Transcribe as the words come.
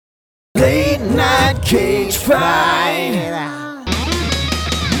Late night cage fight.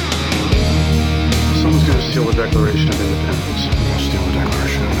 Someone's going to steal the Declaration of Independence. Steal the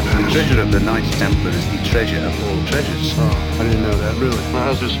Declaration of Independence. The treasure of the Knights Templar is the treasure of all treasures. Oh, I didn't know that. Really?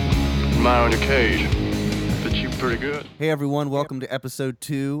 How's this admire in a cage? Fits you pretty good. Hey everyone, welcome to episode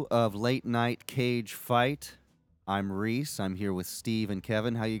 2 of Late Night Cage Fight. I'm Reese. I'm here with Steve and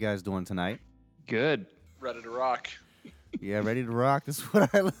Kevin. How you guys doing tonight? Good. Ready to rock. Yeah, ready to rock.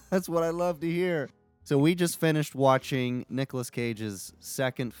 That's what I love to hear. So we just finished watching Nicolas Cage's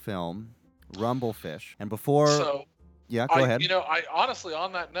second film, Rumblefish. And before So, yeah, go ahead. I honestly,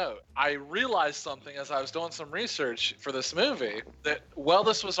 on that note, I realized something as I was doing some research for this movie that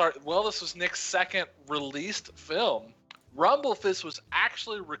this was Nick's second released film. Rumblefish was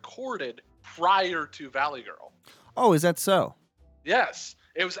actually recorded prior to Valley Girl. Oh, is that so? Yes,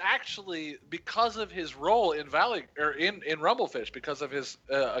 it was actually because of his role in in Rumblefish, because of his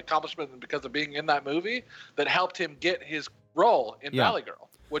accomplishment and because of being in that movie, that helped him get his role in Valley Girl,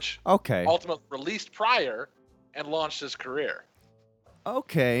 which ultimately released prior and launched his career.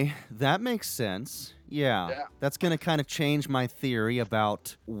 Okay, that makes sense. Yeah. That's going to kind of change my theory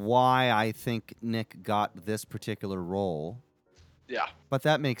about why I think Nick got this particular role. Yeah. But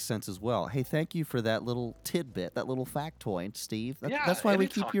that makes sense as well. Hey, thank you for that little tidbit, that little factoid, Steve. Yeah, that's why we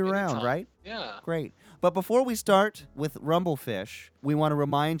keep you around, right? Yeah. Great. But before we start with Rumblefish, we want to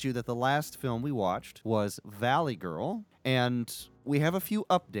remind you that the last film we watched was Valley Girl, and we have a few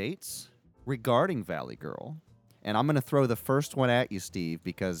updates regarding Valley Girl. And I'm going to throw the first one at you, Steve,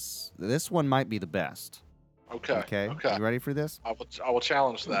 because this one might be the best. Okay. You ready for this? I will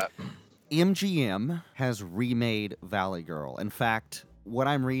challenge that. MGM has remade Valley Girl. In fact, what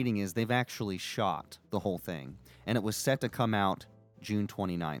I'm reading is they've actually shot the whole thing, and it was set to come out June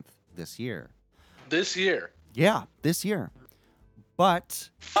 29th this year. This year? Yeah, this year. But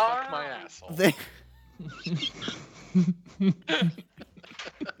Fuck my asshole. they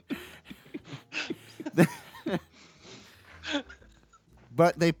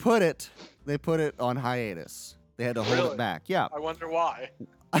But they put it on hiatus. They had to hold it back. Yeah. I wonder why.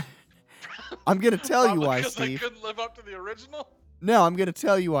 I'm going to tell you why, Because they Steve. couldn't live up to the original? No, I'm going to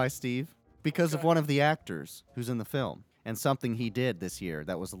tell you why, Steve. Because of one of the actors who's in the film and something he did this year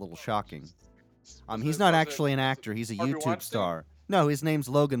that was a little shocking. He's not actually an actor. He's a Harvey YouTube Weinstein? star. No, his name's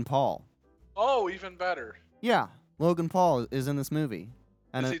Logan Paul. Oh, even better. Yeah, Logan Paul is in this movie.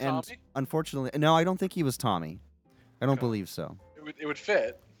 And, Is he and Tommy? unfortunately, no, I don't think he was Tommy. I don't Okay. believe so. It would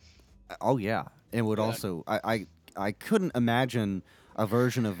fit. Oh yeah, it would also. I couldn't imagine a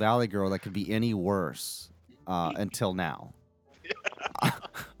version of Valley Girl that could be any worse until now.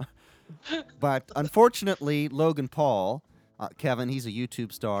 But unfortunately, Logan Paul, Kevin, he's a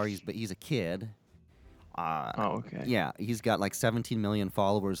YouTube star. He's a kid. Okay. Yeah, he's got like 17 million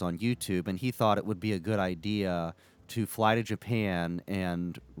followers on YouTube, and he thought it would be a good idea to fly to Japan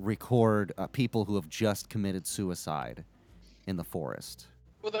and record people who have just committed suicide in the forest.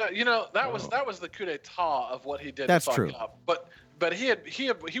 Well, that was the coup d'état of what he did. That's to fuck true. Up. But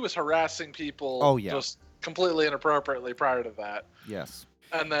he was harassing people. Oh, yeah. Just completely inappropriately prior to that. Yes.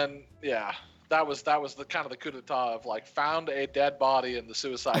 And then that was the kind of the coup d'état of like found a dead body in the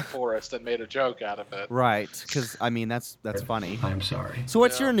suicide forest and made a joke out of it. Right, because I mean that's funny. I'm sorry. So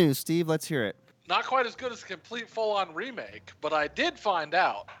what's your news, Steve? Let's hear it. Not quite as good as a complete full-on remake, but I did find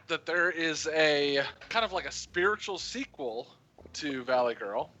out that there is a kind of like a spiritual sequel to Valley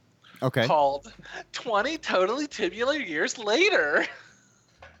Girl Okay. called 20 Totally Tubular Years Later.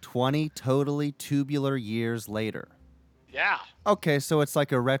 20 totally tubular years later. Yeah. Okay, so it's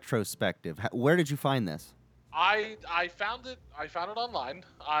like a retrospective. Where did you find this? I found it online.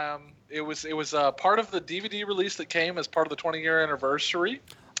 It was part of the DVD release that came as part of the 20-year anniversary.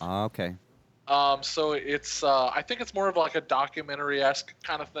 Okay. So it's I think it's more of like a documentary-esque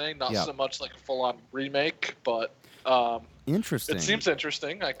kind of thing, not so much like a full-on remake, but Interesting. it seems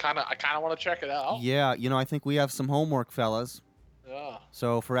interesting. I kind of want to check it out. Yeah, I think we have some homework, fellas. Yeah.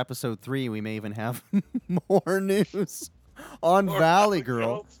 So for episode 3, we may even have more news on Valley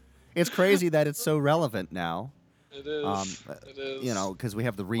Girl. It's crazy that it's so relevant now. It is. It is. Because we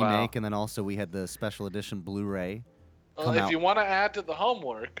have the remake and then also we had the special edition Blu-ray. If you want to add to the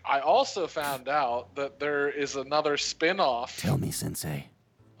homework, I also found out that there is another spin-off Tell me, Sensei.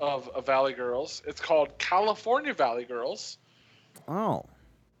 of Valley Girls. It's called California Valley Girls. Oh.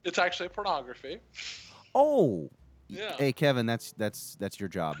 It's actually pornography. Oh. Yeah. Hey, Kevin, that's your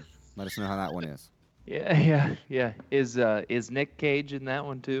job. Let us know how that one is. Yeah. Is Nick Cage in that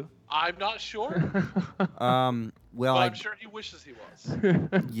one too? I'm not sure, Well, but I'm sure he wishes he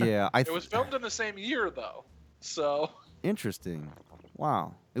was. yeah, It was filmed in the same year, though. So Interesting.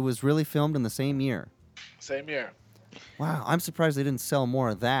 Wow. It was really filmed in the same year. Same year. Wow, I'm surprised they didn't sell more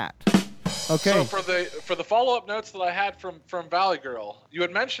of that. Okay. So for the follow-up notes that I had from Valley Girl, you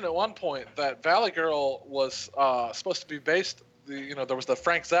had mentioned at one point that Valley Girl was supposed to be based. There was the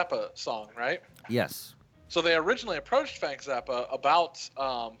Frank Zappa song, right? Yes. So they originally approached Frank Zappa about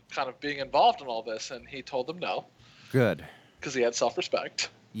kind of being involved in all this, and he told them no Good. because he had self-respect.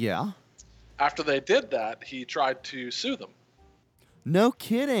 Yeah. After they did that, he tried to sue them. No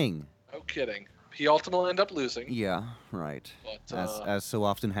kidding. No kidding. He ultimately ended up losing. Yeah, right. But, As so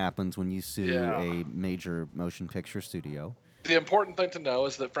often happens when you sue Yeah. a major motion picture studio. The important thing to know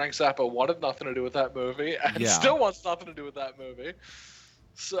is that Frank Zappa wanted nothing to do with that movie, and Yeah. still wants nothing to do with that movie.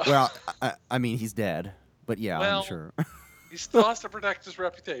 So Well, I mean, he's dead, but yeah, Well- I'm sure. he still has to protect his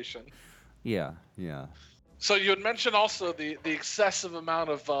reputation. yeah. So you had mentioned also the excessive amount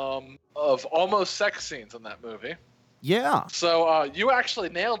of almost sex scenes in that movie. Yeah. So you actually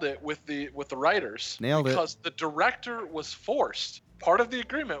nailed it with the writers. Nailed it. Because the director was forced. Part of the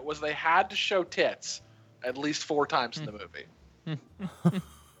agreement was they had to show tits at least 4 times in the movie.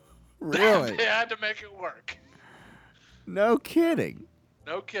 Really? They had to make it work. No kidding.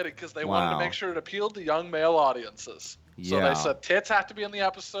 No kidding, because they wanted to Wow. make sure it appealed to young male audiences. So Yeah. they said tits have to be in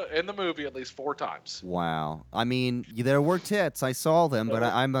the movie at least 4 times. Wow. I mean, there were tits. I saw them, but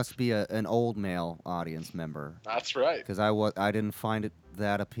I must be an old male audience member That's right. because I didn't find it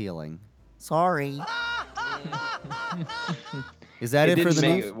that appealing. Sorry. Is that it for the didn't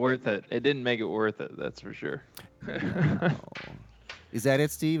make news? it worth it. It didn't make it worth it. That's for sure. Is that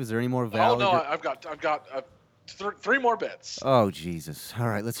it, Steve? Is there any more Oh valid? no, I've got 3 more bits. Oh Jesus! All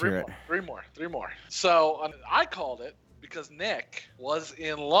right, let's hear it. Three more. So I called it because Nick was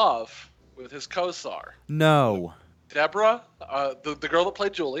in love with his co-star, No. Deborah, the girl that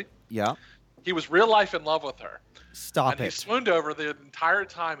played Julie. Yeah. He was real life in love with her, Stop and he it. swooned over the entire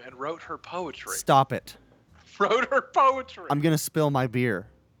time and wrote her poetry. Stop it. Wrote her poetry. I'm gonna spill my beer.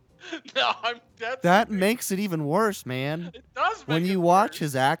 No, I'm dead. That serious. makes it even worse, man. It does make When it you watch worse.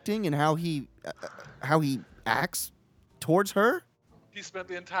 his acting and how he acts towards her. He spent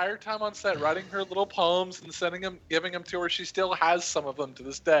the entire time on set writing her little poems and giving them to her. She still has some of them to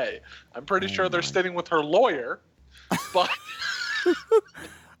this day. I'm pretty sure they're sitting with her lawyer, but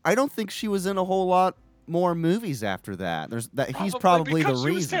I don't think she was in a whole lot more movies after that. He's probably the because she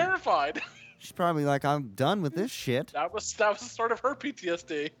was reason. terrified. She's probably like, I'm done with this shit. That was sort of her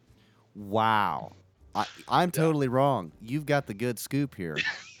PTSD. Wow. I'm totally wrong. You've got the good scoop here.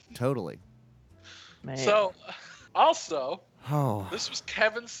 Totally. Man. So, also, Oh. this was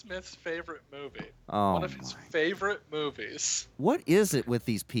Kevin Smith's favorite movie. Oh. One of his favorite movies. What is it with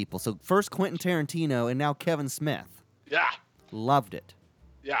these people? So first Quentin Tarantino and now Kevin Smith. Yeah, Loved it.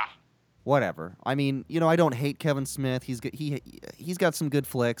 yeah. Whatever. I mean, I don't hate Kevin Smith. He's got some good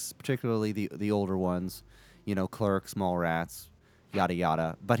flicks, particularly the older ones. Clerks, Mallrats, yada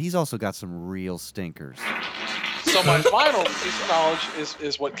yada. But he's also got some real stinkers. So my final piece of knowledge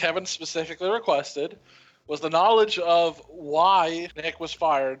is what Kevin specifically requested, was the knowledge of why Nick was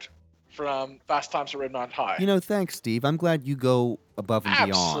fired from Fast Times at Ridgemont High. Thanks, Steve. I'm glad you go above and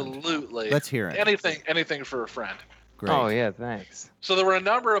beyond. Absolutely. Let's hear it. Anything for a friend. Great. Oh yeah, thanks. So there were a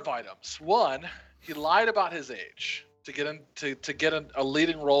number of items. One, he lied about his age to get a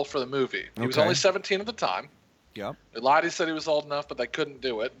leading role for the movie. He was Okay. only 17 at the time. Yep. He lied. He said he was old enough, but they couldn't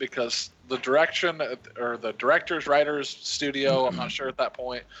do it because the directors, writers, studio, I'm not sure at that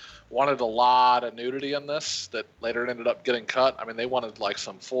point, wanted a lot of nudity in this that later ended up getting cut. I mean, they wanted like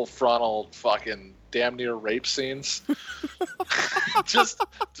some full frontal fucking damn near rape scenes, just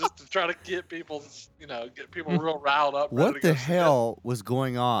to try to get people, real riled up. ready to What go the see it. hell was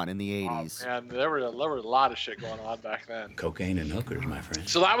going on in the Oh, 80s? man, there were a lot of shit going on back then. Cocaine and hookers, my friend.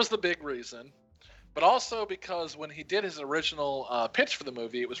 So that was the big reason. But also because when he did his original pitch for the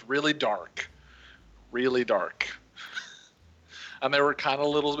movie, it was really dark. Really dark. And they were kind of a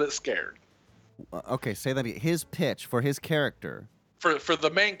little bit scared. Okay, say that again. His pitch for his character. For the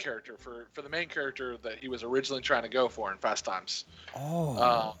main character, for the main character that he was originally trying to go for in Fast Times.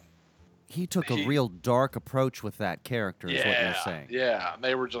 Oh. He took a real dark approach with that character, is what you're saying. Yeah.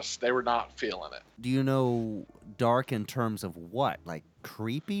 They were not feeling it. Do you know dark in terms of what? Like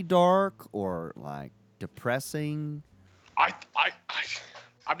creepy dark or like depressing?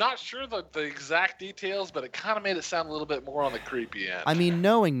 I'm not sure the exact details, but it kind of made it sound a little bit more on the creepy end. I mean,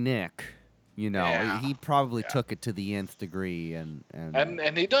 knowing Nick, Yeah. he probably took it to the nth degree and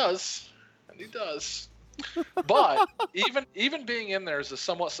he does. But even being in there is a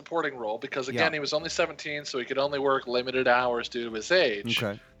somewhat supporting role because again Yeah. he was only 17, so he could only work limited hours due to his age.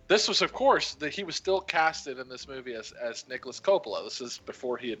 Okay. this was, of course, that he was still casted in this movie as Nicholas Coppola. This is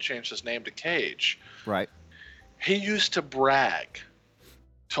before he had changed his name to Cage. Right. He used to brag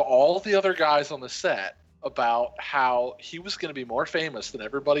to all the other guys on the set about how he was going to be more famous than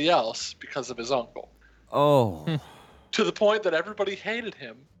everybody else because of his uncle. Oh. To the point that everybody hated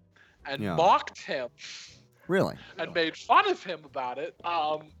him and Yeah. mocked him Really? and made fun of him about it.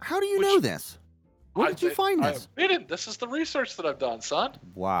 How do you Which- know this? Where did you find this? This is the research that I've done, son.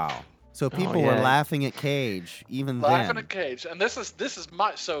 Wow. So people were yeah. laughing at Cage even Laughing then. at Cage, and this is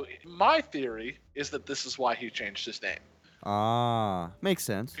my theory is that this is why he changed his name, Makes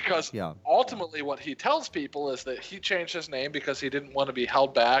sense. because Yeah. ultimately what he tells people is that he changed his name because he didn't want to be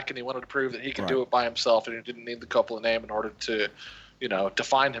held back and he wanted to prove that he could do Right. it by himself and he didn't need the Coppola name in order to,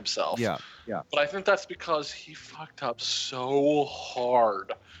 define himself. Yeah. Yeah. But I think that's because he fucked up so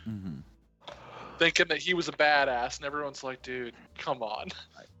hard, hmm thinking that he was a badass, and everyone's like, dude, come on.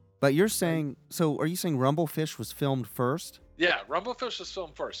 But you're saying, so are you saying Rumblefish was filmed first? Yeah, Rumblefish was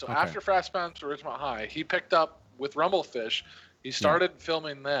filmed first. So Okay. after Fast Times at Ridgemont High, he picked up with Rumblefish. He started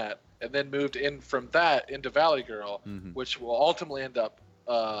filming that, and then moved in from that into Valley Girl, Mhm. which will ultimately end up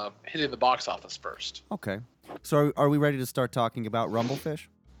hitting the box office first. Okay. So are we ready to start talking about Rumblefish?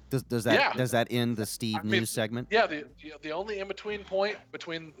 Does that Yeah. does that end the Steve I mean, news segment? Yeah, the only in between point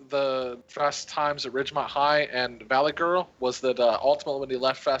between the Fast Times at Ridgemont High and Valley Girl was that ultimately when he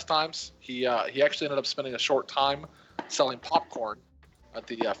left Fast Times, he actually ended up spending a short time selling popcorn at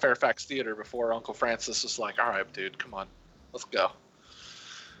the Fairfax Theater before Uncle Francis was like, "All right, dude, come on, let's go,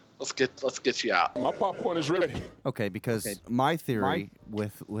 let's get you out." My popcorn is ready. Okay, because my theory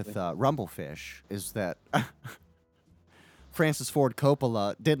with Rumblefish is that Francis Ford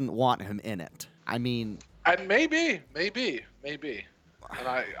Coppola didn't want him in it. I mean, And maybe, and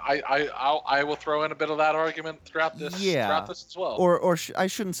I will throw in a bit of that argument throughout this as well. or I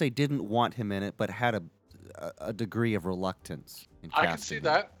shouldn't say didn't want him in it, but had a degree of reluctance in I casting can see him.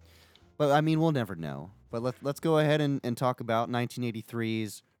 that. But I mean, we'll never know. But let's go ahead and talk about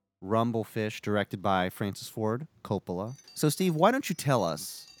 1983's Rumblefish, directed by Francis Ford Coppola. So, Steve, why don't you tell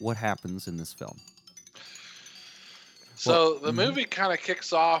us what happens in this film? So the movie kind of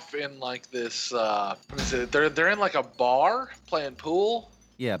kicks off in like this. What is it? They're in like a bar playing pool.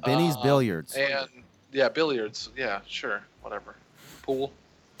 Yeah, Benny's Billiards. And yeah, billiards. Yeah, sure, whatever. Pool.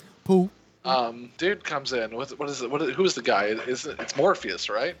 Pool. Dude comes in. What is it? Who's the guy? It's Morpheus,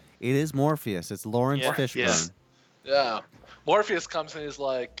 right? It is Morpheus. It's Lawrence Yeah, Fishburne. yes. Yeah. Morpheus comes in. He's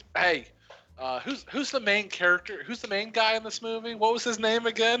like, "Hey, who's the main character? Who's the main guy in this movie? What was his name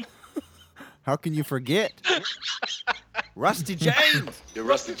again?" How can you forget? Rusty James. You're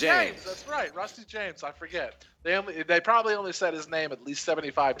Rusty James. That's right, Rusty James. I forget. They probably only said his name at least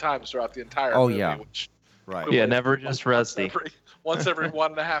 75 times throughout the entire Oh, movie. yeah. Which Right. Yeah, never just Rusty. once every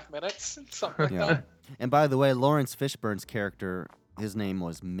 1.5 minutes, something like Yeah. that. And by the way, Lawrence Fishburne's character, his name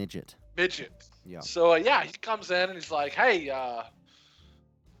was Midget. Midget. Yeah. So yeah, he comes in and he's like, "Hey,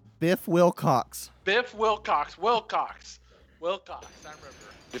 Biff Wilcox. Biff Wilcox, I remember.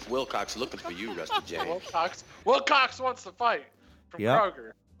 Biff Wilcox looking for you, Rusty James. Wilcox wants to fight from Yep.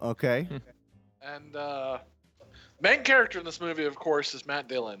 Kroger." Okay. And main character in this movie, of course, is Matt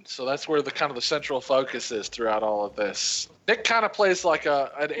Dillon. So that's where the central focus is throughout all of this. Nick kind of plays like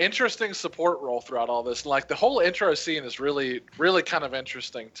an interesting support role throughout all this. Like the whole intro scene is really, really kind of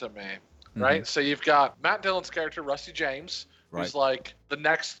interesting to me, right? So you've got Matt Dillon's character, Rusty James, who's like the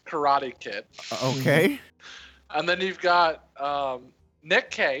next Karate Kid. Okay. And then you've got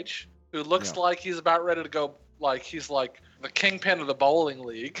Nick Cage, who looks like he's about ready to go, like he's like the kingpin of the bowling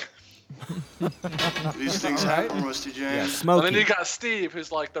league. These things happen, Rusty Yeah, James. Smokey. And then you got Steve,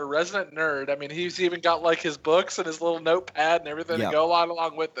 who's like the resident nerd. I mean, he's even got like his books and his little notepad and everything Yeah. to go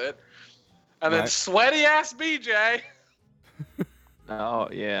along with it. And then Right. sweaty ass BJ. Oh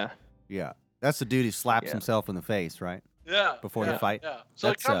yeah. Yeah. That's the dude who slaps Yeah. himself in the face, right? Yeah. Before yeah, the fight. Yeah. So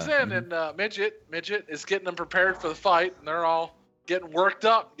That's, it comes in and Midget is getting them prepared for the fight, and they're all getting worked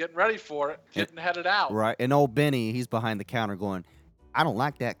up, getting ready for it, getting headed out. Right. And old Benny, he's behind the counter going, I don't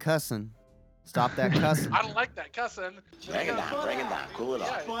like that cussing. Stop that cussing. I don't like that cussing. Bring it down, cool it Yeah.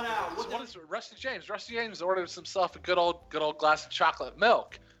 off. So what is Rusty James? Rusty James orders himself a good old glass of chocolate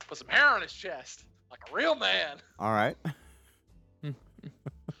milk, put some hair on his chest, like a real man. All right.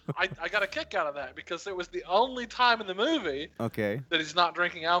 I got a kick out of that because it was the only time in the movie Okay. that he's not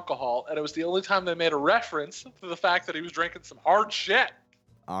drinking alcohol, and it was the only time they made a reference to the fact that he was drinking some hard shit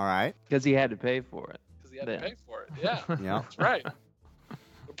All right. Because he had to pay for it. because he had to Yeah. pay for it. Yeah, Yeah. that's right.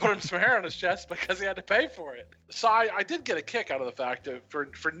 We put him some hair on his chest because he had to pay for it. So I did get a kick out of the fact that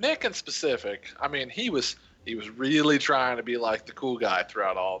for Nick in specific, I mean, he was He was really trying to be like the cool guy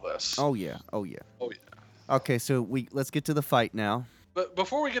throughout all this. Oh yeah. Oh yeah. Oh, yeah. Okay, so let's get to the fight now. But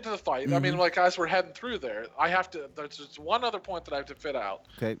before we get to the fight, I mean, like as we're heading through there, there's just one other point that I have to fit out.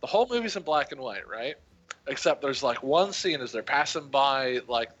 Okay. The whole movie's in black and white, right? Except there's like one scene as they're passing by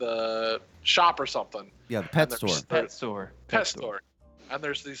like the shop or something. Yeah, the pet And store. there's- Pet store. Pet store. And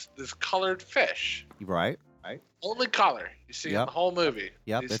there's this colored fish. Right. Only color you see in Yep. the whole movie.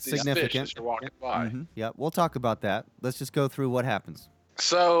 Yep, these, that's these significant. Fish as you're walking by. Mhm. Yeah, we'll talk about that. Let's just go through what happens.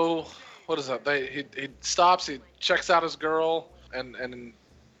 So, what is that? He stops. He checks out his girl and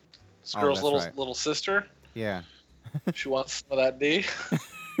his Oh, girl's that's little right. little sister. Yeah. She wants some of that D.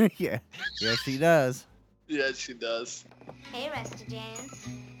 Yeah. Yes, he does. Yeah, she does. Hey, Rusty James.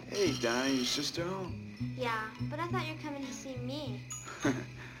 Hey, Donnie, your sister home? Yeah, but I thought you were coming to see me.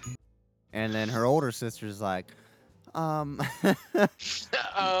 And then her older sister's like, no,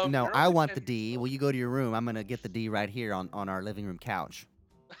 Girl, I want the and- D. Will you go to your room? I'm gonna get the D right here on our living room couch.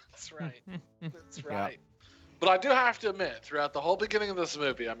 That's right. That's right. But I do have to admit, throughout the whole beginning of this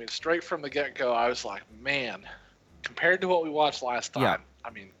movie, I mean, straight from the get-go, I was like, man, compared to what we watched last time, Yeah. I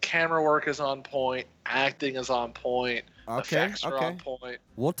mean, camera work is on point, acting is on point, Okay. effects are Okay. on point.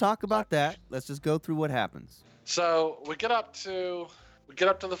 We'll talk about that. Let's just go through what happens. So we get up to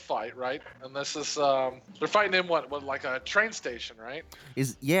the fight, right? And this is they're fighting in what like a train station, right?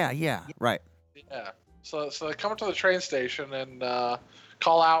 Yeah, right. Yeah. So they come up to the train station and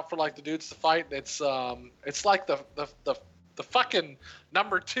call out for like the dudes to fight. It's like the fucking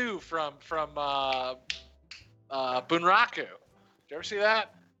number 2 from Bunraku. Did you ever see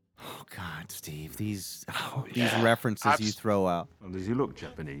that? Oh God, Steve, these yeah. references you throw out. Well, does he look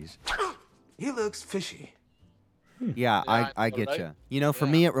Japanese? He looks fishy. Yeah, Yeah, I I get know, you. right? You know, for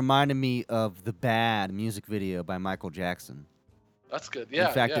Yeah. me, it reminded me of the Bad music video by Michael Jackson. That's good. Yeah.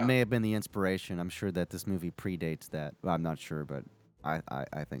 In fact, yeah. it may have been the inspiration. I'm sure that this movie predates that. Well, I'm not sure, but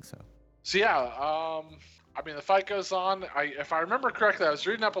I think so. So yeah, I mean the fight goes on. If I remember correctly, I was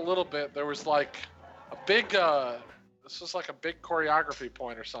reading up a little bit. There was like a big this was like a big choreography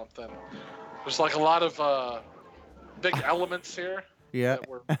point or something. There's like a lot of big elements here Yeah. that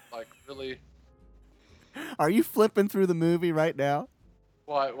were like really. Are you flipping through the movie right now?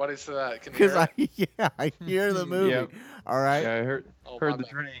 What is that? Can you Because hear it? I hear the movie. Yep. All right. Yeah, I heard Oh, heard my the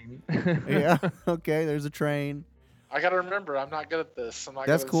bad. train. Yeah. Okay. There's a train. I gotta remember. I'm not good at this. I'm not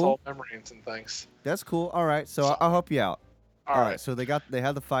That's good at cool. soul memories and things. That's cool. All right. So I'll help you out. All All right. right. So they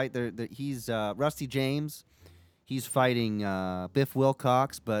had the fight. He's Rusty James. He's fighting Biff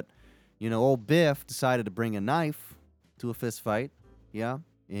Wilcox, but old Biff decided to bring a knife to a fist fight. Yeah,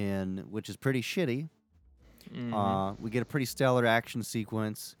 and which is pretty shitty. We get a pretty stellar action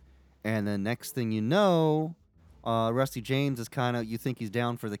sequence, and then next thing you know, Rusty James is you think he's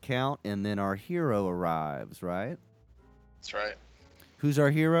down for the count, and then our hero arrives. Right? That's right. Who's our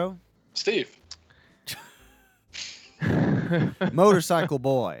hero? Steve. Motorcycle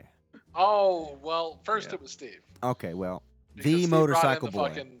Boy. Oh well, first Yeah. it was Steve. Okay, well, Because the Steve brought in Motorcycle the Boy.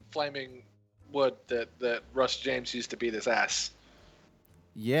 fucking flaming wood that Russ James used to beat his ass.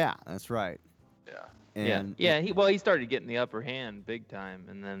 Yeah, that's right. Yeah. And yeah. He started getting the upper hand big time,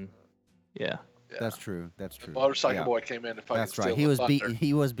 and then yeah. Yeah. That's true. That's true. Motorcycle Yeah. Boy came in to fucking That's right. steal He the was thunder.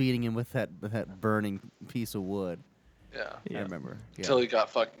 he was beating him with that burning piece of wood. Yeah. I remember. Until he got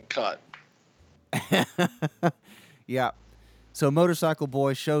fucking cut. Yeah. Yeah. So Motorcycle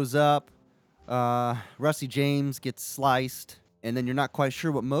Boy shows up. Rusty James gets sliced, and then you're not quite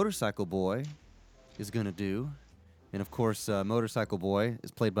sure what Motorcycle Boy is gonna do. And of course, Motorcycle Boy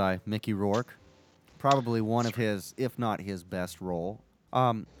is played by Mickey Rourke, probably one of his, if not his, best role.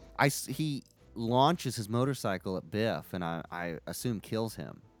 He launches his motorcycle at Biff, and I assume kills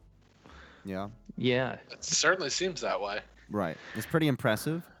him. Yeah. Yeah. It certainly seems that way. Right. It's pretty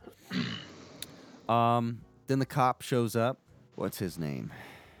impressive. Then the cop shows up. What's his name?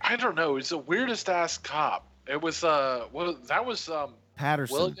 I don't know. He's the weirdest ass cop. It was that was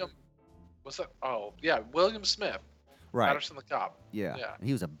Patterson. William. Was that? Oh yeah, William Smith. Right. Patterson the cop. Yeah. Yeah.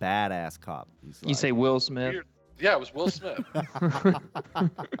 He was a badass cop. He's You like- say Will Smith? Weird. Yeah, it was Will Smith.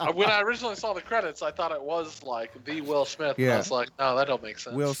 When I originally saw the credits, I thought it was like the Will Smith. And Yeah. I was like, no, that don't make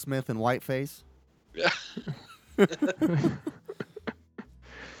sense. Will Smith and Whiteface. Yeah.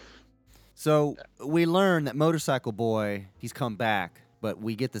 So we learn that Motorcycle Boy, he's come back, but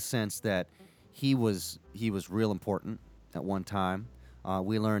we get the sense that he was real important at one time.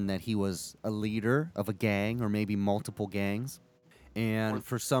 We learn that he was a leader of a gang or maybe multiple gangs, and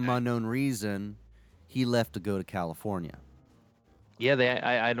for some unknown reason, he left to go to California. Yeah,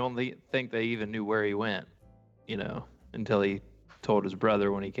 I don't think they even knew where he went, until he told his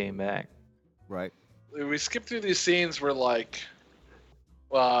brother when he came back. Right. we skip through these scenes where like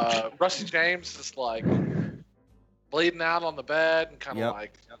Rusty James is like bleeding out on the bed and kind of Yep.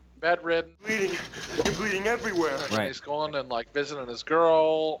 like bedridden. Bleeding. You're bleeding everywhere. And Right. he's going and like visiting his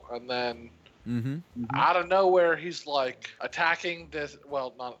girl, and then Mm-hmm. out of nowhere he's like attacking this.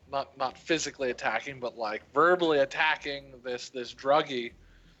 Well, not physically attacking, but like verbally attacking this druggie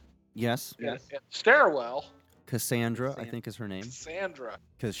Yes. in the stairwell. Cassandra, I think is her name. Sandra.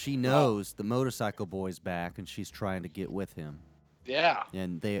 Because she knows the motorcycle boy's back and she's trying to get with him. Yeah.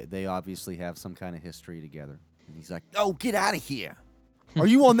 And they obviously have some kind of history together. And he's like, "Oh, get out of here. Are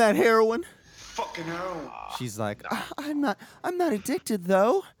you on that heroin?" Fucking hell. She's like, I'm not addicted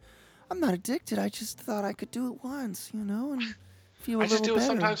though. I'm not addicted. I just thought I could do it once, and feel a I just little do it better.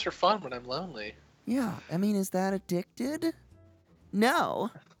 sometimes for fun when I'm lonely. Yeah, I mean, is that addicted?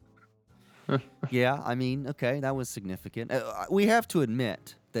 No. Yeah, I mean, okay, that was significant. We have to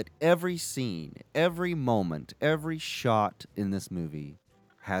admit that every scene, every moment, every shot in this movie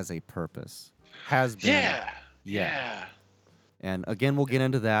has a purpose. Has been. Yeah. And again, we'll get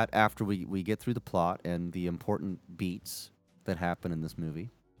into that after we get through the plot and the important beats that happen in this movie.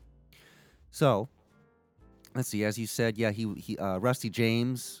 So, let's see. As you said, yeah, he Rusty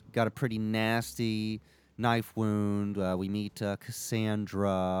James got a pretty nasty knife wound. We meet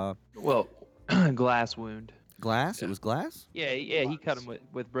Cassandra. Well, glass wound. Glass? It was glass? Yeah, he cut him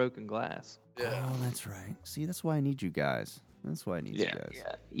with broken glass. Yeah. Oh, that's right. See, that's why I need you guys. That's why I need you guys.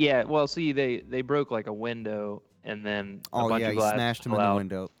 Yeah. Well, see, they broke like a window, and then a Oh, bunch yeah, of he glass smashed him in fell the out.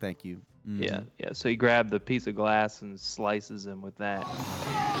 window. Thank you. Mhm. Yeah. So he grabbed the piece of glass and slices him with that.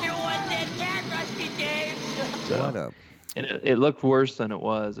 You want that cat, Rusty James? What a And it looked worse than it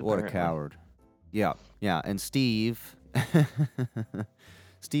was. What a apparently. coward. Yeah. And Steve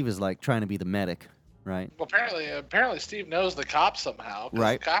Steve is like trying to be the medic, right? Well, apparently Steve knows the cop somehow. 'Cause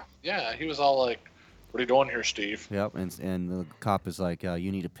Right. The cop, yeah, he was all like, "What are you doing here, Steve?" Yep. And the cop is like,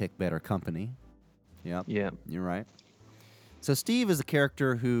 you need to pick better company. Yep. Yeah. You're right. So Steve is a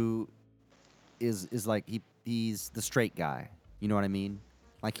character who is like he's the straight guy. You know what I mean?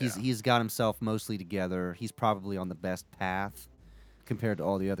 Like he's got himself mostly together. He's probably on the best path compared to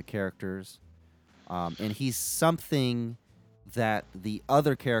all the other characters. And he's something that the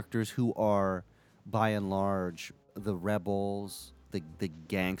other characters who are, by and large, the rebels, the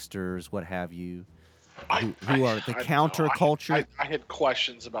gangsters, what have you, who are the counterculture. I had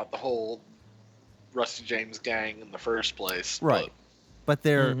questions about the whole Rusty James gang in the first place. Right. But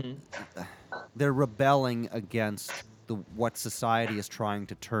they're Mm-hmm. they're rebelling against what society is trying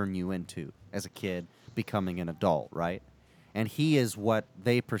to turn you into as a kid becoming an adult, right? And he is what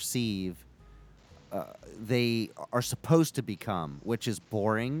they perceive they are supposed to become, which is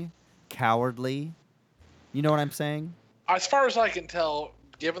boring, cowardly. You know what I'm saying? As far as I can tell,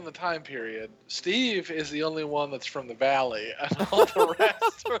 given the time period, Steve is the only one that's from the valley, and all the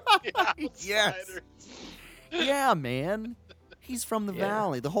rest are the outsiders. Yes. Yeah, man. He's from the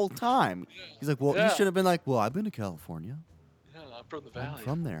valley the whole time. He's like, well, Yeah. he should have been like, well, I've been to California. Yeah, I'm from the I'm valley.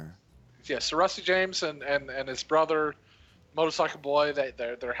 from there. Yeah, so Rusty James and his brother, Motorcycle Boy,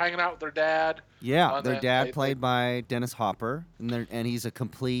 they're hanging out with their dad. Yeah, And their then dad they- played by Dennis Hopper, and he's a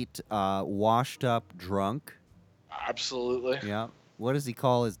complete washed-up drunk. Absolutely. Yeah. What does he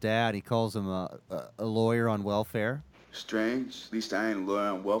call his dad? He calls him a lawyer on welfare. Strange. At least I ain't a lawyer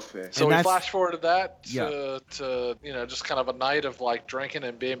on welfare. So And we that's- flash forward to that Yeah. to just kind of a night of like drinking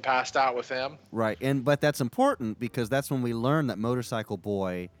and being passed out with him. Right, but that's important because that's when we learn that Motorcycle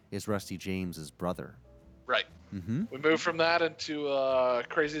Boy is Rusty James's brother. Right. Mm-hmm. We move from that into a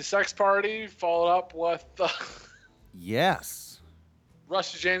crazy sex party, followed up with Yes,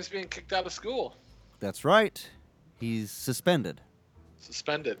 Rusty James being kicked out of school, that's right. He's suspended.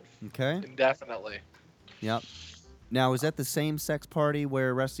 suspended Okay. indefinitely. Yep. Now, is that the same sex party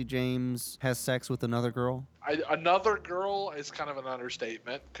where Rusty James has sex with another girl? Another girl is kind of an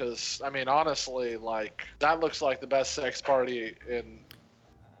understatement because, I mean, honestly, like, that looks like the best sex party in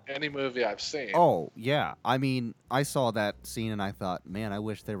any movie I've seen. Oh, yeah. I mean, I saw that scene and I thought, man, I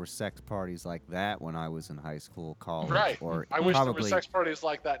wish there were sex parties like that when I was in high school, college, Right. or I wish there were probably sex parties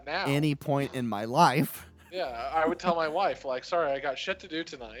like that now. any point in my life. Yeah, I would tell my wife, like, sorry, I got shit to do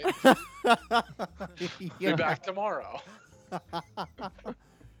tonight. Be Yeah. back tomorrow.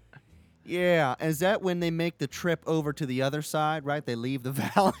 Yeah. Is that when they make the trip over to the other side, right? They leave the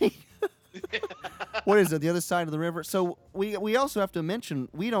valley? What is it, the other side of the river? So we also have to mention,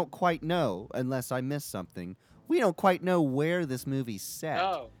 we don't quite know, unless I missed something, we don't quite know where this movie's set.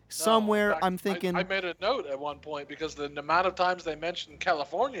 No. Somewhere, In fact, I'm thinking... I made a note at one point because the amount of times they mentioned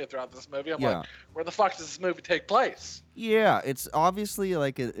California throughout this movie, I'm Yeah. like, where the fuck does this movie take place? Yeah, it's obviously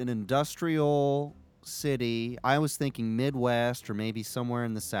like an industrial city. I was thinking Midwest or maybe somewhere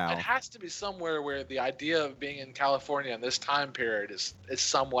in the It South. has to be somewhere where the idea of being in California in this time period is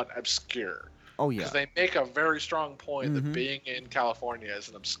somewhat obscure. Oh, yeah. Because they make a very strong point Mhm. that being in California is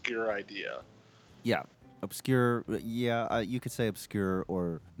an obscure idea. Yeah. Obscure. Yeah, you could say obscure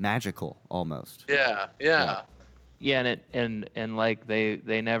or magical almost. Yeah. Yeah, and like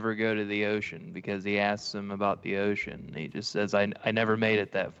they never go to the ocean because he asks him about the ocean. And he just says, I never made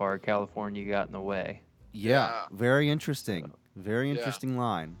it that far. California got in the way. Yeah. Very interesting. Very Yeah. interesting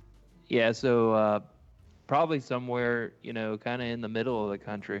line. Yeah, so probably somewhere, kind of in the middle of the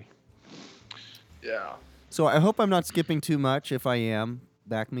country. Yeah. So I hope I'm not skipping too much. If I am,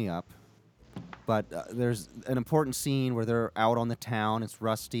 back me up. But there's an important scene where they're out on the town. It's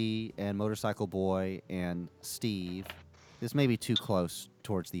Rusty and Motorcycle Boy and Steve. This may be too close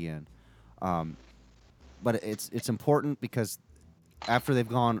towards the end. But it's important because after they've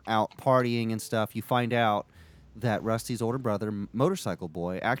gone out partying and stuff, you find out that Rusty's older brother, Motorcycle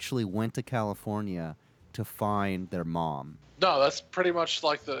Boy, actually went to California to find their mom. No, that's pretty much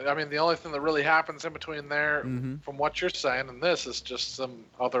like the only thing that really happens in between there, Mhm. from what you're saying and this, is just some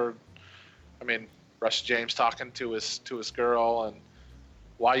other. Rusty James talking to his girl, and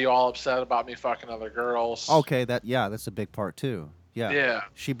why you all upset about me fucking other girls? Okay, that's a big part too. Yeah. Yeah.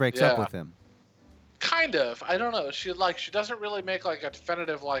 She breaks up Yeah. with him. Kind of. I don't know. She doesn't really make like a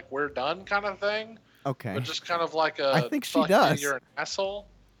definitive like we're done kind of thing, Okay. but just kind of like a. I think she "Fuck you, does. You're an asshole.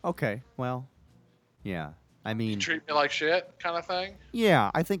 Okay. Well, yeah. I mean, Treat me like shit kind of thing. yeah,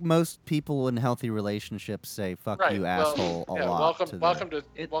 I think most people in healthy relationships say "fuck Right. you, well, asshole" a yeah, lot. Welcome to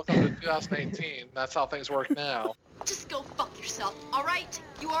to 2018. That's how things work now. Just go fuck yourself, all right?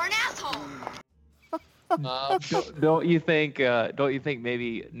 You are an asshole. Don't you think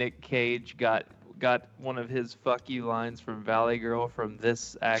maybe Nick Cage got one of his "fuck you" lines from Valley Girl from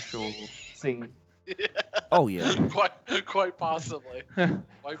this actual scene? Oh yeah. Quite possibly.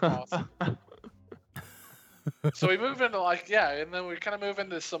 Quite possibly. So we move into and then we kind of move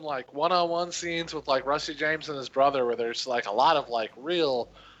into some like one-on-one scenes with like Rusty James and his brother, where there's like a lot of like real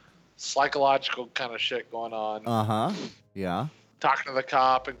psychological kind of shit going on. Yeah. Talking to the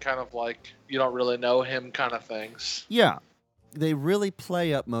cop and kind of like you don't really know him kind of things. Yeah. They really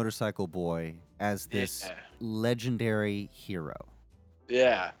play up Motorcycle Boy as this Yeah. legendary hero,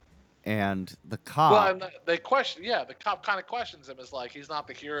 Yeah. and the cop. Well, and they question. Yeah, the cop kind of questions him as like he's not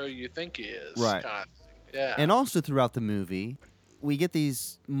the hero you think he is. Right. Kind of. Yeah. And also throughout the movie, we get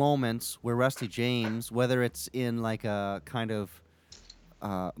these moments where Rusty James, whether it's in like a kind of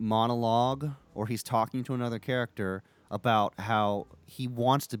monologue or he's talking to another character about how he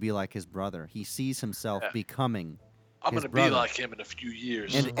wants to be like his brother. He sees himself becoming I'm his gonna brother. be like him in a few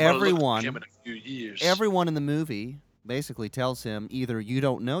years. And I'm gonna look everyone- like him in a few years. Everyone in the movie basically tells him either you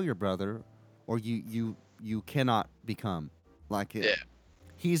don't know your brother or you cannot become like it. Yeah.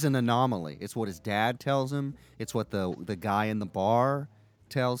 He's an anomaly. It's what his dad tells him. It's what the guy in the bar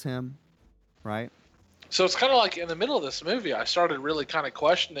tells him, right? So it's kind of like in the middle of this movie, I started really kind of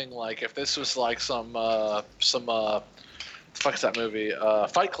questioning like if this was like some what the fuck's that movie?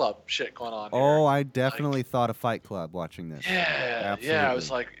 Fight Club shit going on here. Oh, I definitely thought of Fight Club watching this. Yeah, yeah. I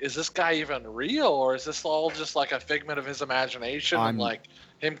was like, is this guy even real, or is this all just like a figment of his imagination and like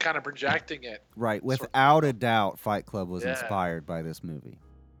him kind of projecting it? Right, without a doubt, Fight Club was Yeah. inspired by this movie.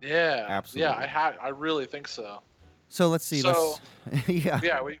 Yeah, Absolutely. Yeah, I really think so. So let's see. So- yeah.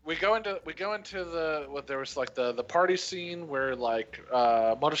 Yeah, we go into the there was like the party scene where like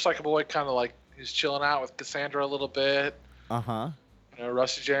Motorcycle Boy kind of like he's chilling out with Cassandra a little bit. Uh-huh. You know,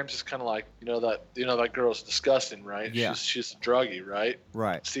 Rusty James is kind of like you know that girl's disgusting, right? Yeah. She's a druggie, right?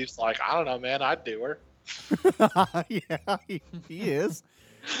 Right. Steve's like, I don't know, man, I'd do her. Yeah, he is.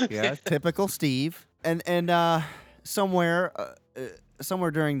 Yeah, typical Steve. And somewhere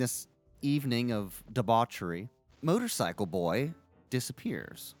during this evening of debauchery, Motorcycle Boy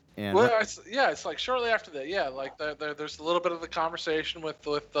disappears. And Well, it's like shortly after that. Yeah, like there's a little bit of the conversation with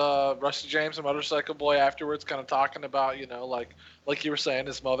Rusty James and Motorcycle Boy afterwards, kind of talking about like you were saying,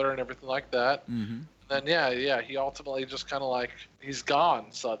 his mother and everything like that. Mhm. Then yeah, he ultimately just kind of like he's gone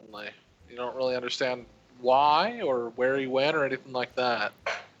suddenly. You don't really understand why or where he went or anything like that.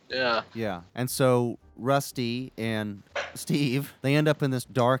 Yeah. Yeah. And so Rusty and Steve, they end up in this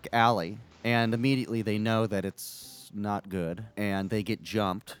dark alley, and immediately they know that it's not good, and they get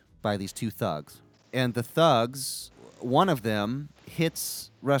jumped by these two thugs. And the thugs, one of them hits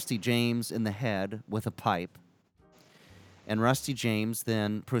Rusty James in the head with a pipe, and Rusty James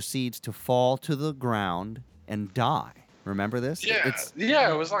then proceeds to fall to the ground and die. Remember this? Yeah.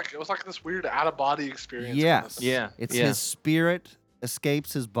 It was like this weird out of body experience. Yes. Yeah. It's yeah. his spirit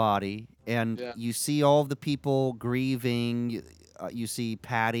escapes his body, and Yeah. you see all of the people grieving. You see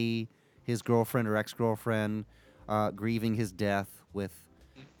Patty, his girlfriend or ex-girlfriend, grieving his death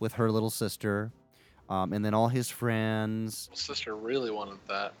with her little sister, and then all his friends. Sister really wanted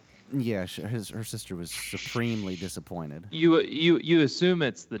that. Yeah, her sister was supremely disappointed. You assume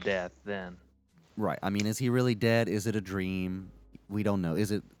it's the death then. Right. I mean, is he really dead? Is it a dream? We don't know.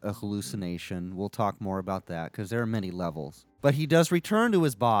 Is it a hallucination? We'll talk more about that because there are many levels. But he does return to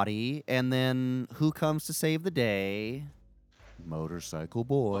his body, and then who comes to save the day? Motorcycle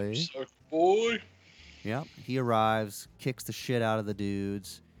Boy. Motorcycle Boy. Yep. He arrives, kicks the shit out of the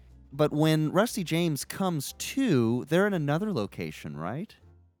dudes. But when Rusty James comes to, they're in another location, right?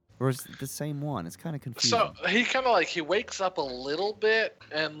 Or is it the same one? It's kind of confusing. So he kind of like he wakes up a little bit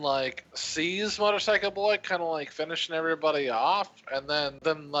and like sees Motorcycle Boy kind of like finishing everybody off, and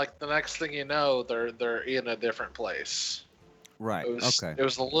then like the next thing you know, they're in a different place. Right. Okay. It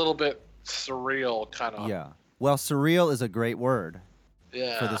was a little bit surreal, kind of. Yeah. Well, surreal is a great word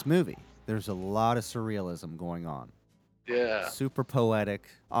Yeah. for this movie. There's a lot of surrealism going on. Yeah. Super poetic.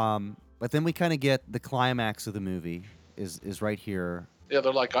 But then we kind of get the climax of the movie is right here. Yeah,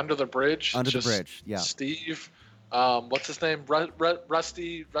 they're like under the bridge. Under the just bridge, yeah. Steve, what's his name?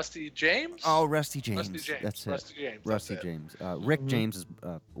 Rusty James. Oh, Rusty James. Rusty James. That's it. Rusty James. Rusty that's it. James. Rick James'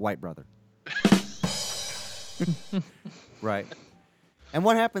 white brother. Right. And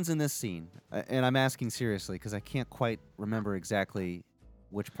what happens in this scene? And I'm asking seriously because I can't quite remember exactly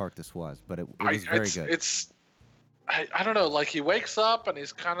which part this was, but it was very good. I don't know. Like he wakes up and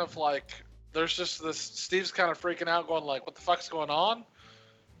he's kind of like, there's just this. Steve's kind of freaking out, going like, "What the fuck's going on?"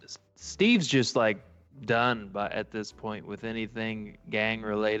 Steve's just like done at this point with anything gang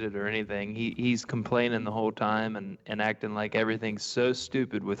related or anything. He's complaining the whole time and acting like everything's so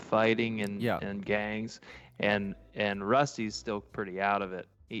stupid with fighting and gangs. And Rusty's still pretty out of it.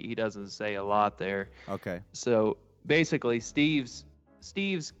 He doesn't say a lot there. Okay. So basically, Steve's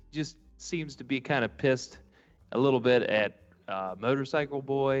just seems to be kind of pissed a little bit at Motorcycle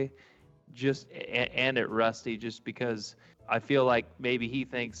Boy, and at Rusty, just because I feel like maybe he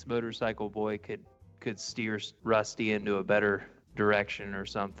thinks Motorcycle Boy could steer Rusty into a better direction or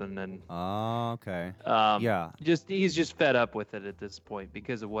something. And okay. yeah, he's just fed up with it at this point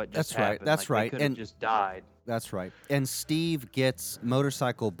because of what just happened. That's right. They could have just died. That's right. And Steve gets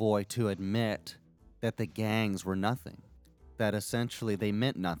Motorcycle Boy to admit that the gangs were nothing. That essentially they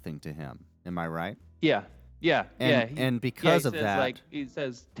meant nothing to him. Am I right? Yeah. And because of that, like he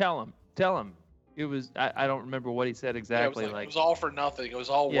says, tell him. It was I don't remember what he said exactly. It was all for nothing. It was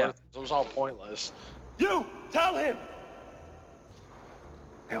all worth. It was all pointless. You tell him.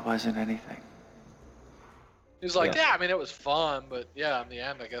 It wasn't anything. He's like, yeah, I mean, it was fun, but yeah, in the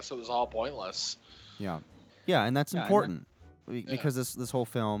end, I guess it was all pointless. Yeah, and that's important because this whole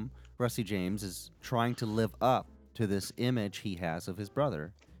film, Rusty James is trying to live up to this image he has of his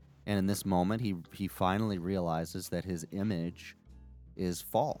brother, and in this moment, he finally realizes that his image is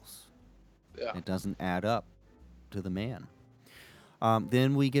false. Yeah. It doesn't add up to the man.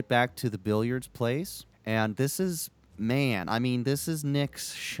 Then we get back to the billiards place, and this is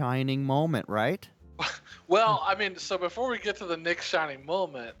Nick's shining moment, right? Well, I mean, so before we get to the Nick shining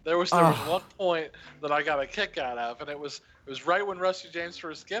moment, there was one point that I got a kick out of, and it was right when Rusty James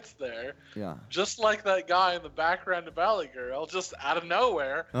first gets there. Yeah. Just like that guy in the background of Valley Girl, just out of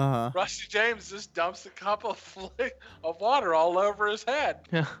nowhere, Rusty James just dumps a cup of water all over his head.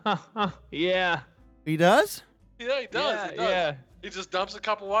 Yeah. He does? Yeah, he does. He does. Yeah. He just dumps a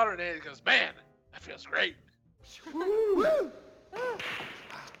cup of water and he goes, "Man, that feels great."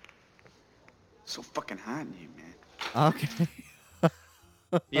 So fucking hot in here, man. Okay.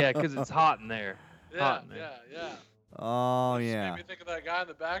 Yeah, because it's hot in there. Yeah. Oh, It just yeah. made me think of that guy in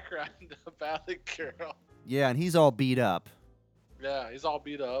the background of Valley Girl. Yeah, and he's all beat up. Yeah, he's all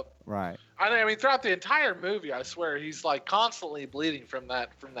beat up. Right. I mean, throughout the entire movie, I swear he's like constantly bleeding from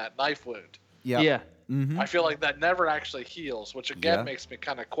that knife wound. Yep. Yeah. Mm-hmm. I feel like that never actually heals, which again makes me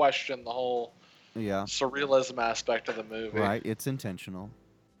kind of question the whole surrealism aspect of the movie. Right. It's intentional.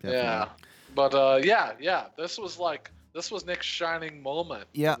 Definitely. Yeah. But this was Nick's shining moment.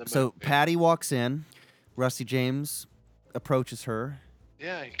 Yeah. in the So movie. Patty walks in. Rusty James approaches her.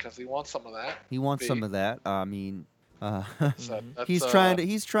 Yeah, because he wants some of that. He wants some of that. I mean, That's, he's trying to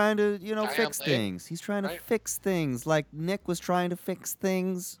fix Diane Lane, things. He's trying to fix things like Nick was trying to fix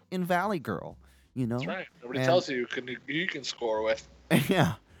things in Valley Girl. That's right. Nobody tells you you can score with.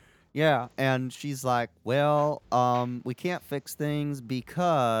 Yeah, and she's like, well, we can't fix things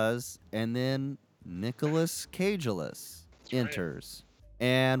because, and then Nicolas Cageless enters.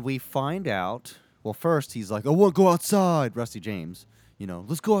 And we find out, well, first he's like, I want to go outside, Rusty James.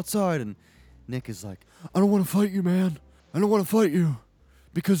 let's go outside. And Nick is like, I don't want to fight you, man. I don't want to fight you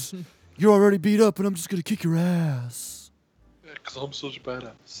because you're already beat up and I'm just going to kick your ass. Yeah, because I'm such a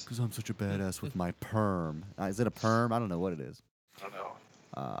badass. Because I'm such a badass with my perm. Is it a perm? I don't know what it is. I don't know.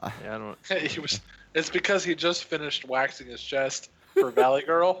 Yeah, I don't. It's because he just finished waxing his chest for Valley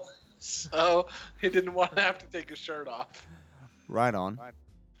Girl, so he didn't want to have to take his shirt off. Right on.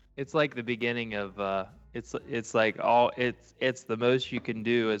 It's like the beginning of it's like it's the most you can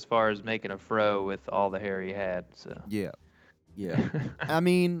do as far as making a fro with all the hair he had. So Yeah. I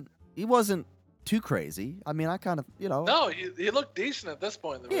mean, he wasn't too crazy. I mean, I kind of, No, he looked decent at this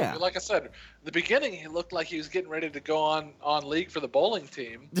point in the movie. Yeah. Like I said, at the beginning he looked like he was getting ready to go on league for the bowling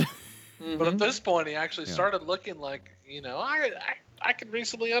team. But at this point he actually started looking like, I can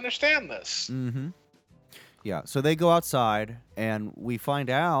reasonably understand this. Mm-hmm. Yeah, so they go outside, and we find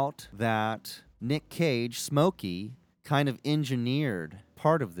out that Nick Cage, Smokey, kind of engineered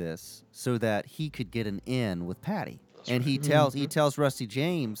part of this so that he could get an in with Patty. And he tells Rusty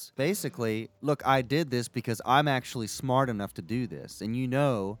James, basically, look, I did this because I'm actually smart enough to do this. And you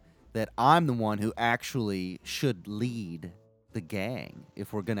know that I'm the one who actually should lead the gang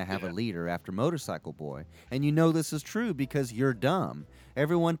if we're going to have a leader after Motorcycle Boy. And you know this is true because you're dumb.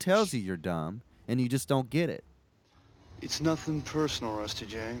 Everyone tells you you're dumb, and you just don't get it. It's nothing personal, Rusty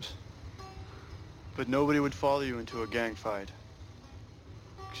James. But nobody would follow you into a gang fight.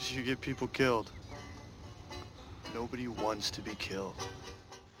 Because you get people killed. Nobody wants to be killed.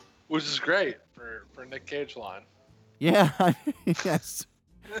 Which is great for Nick Cage line. Yeah, yes.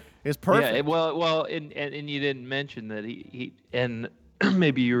 It's perfect. Yeah, well, and you didn't mention that he and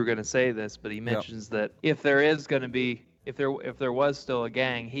maybe you were going to say this, but he mentions that if there is going to be if there was still a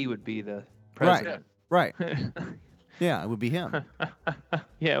gang, he would be the president. Right. Yeah, it would be him.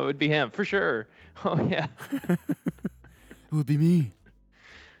 Yeah, it would be him for sure. Oh yeah. It would be me.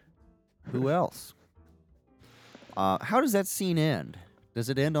 Who else? How does that scene end? Does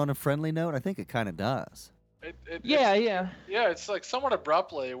it end on a friendly note? I think it kind of does. Yeah. Yeah, it's like somewhat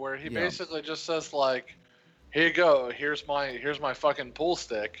abruptly where he basically just says like, "Here you go. Here's my fucking pool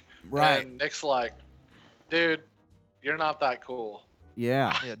stick." Right. And Nick's like, "Dude, you're not that cool."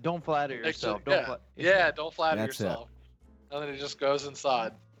 Yeah. Yeah. Don't flatter yourself. Don't flatter That's yourself. And then he just goes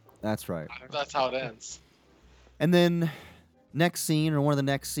inside. That's right. That's how it ends. And then next scene, or one of the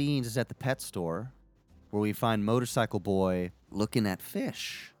next scenes, is at the pet store where we find Motorcycle Boy looking at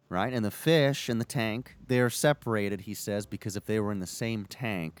fish, right? And the fish in the tank, they're separated, he says, because if they were in the same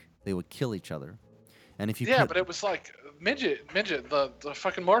tank, they would kill each other. And if you but it was like Midget, the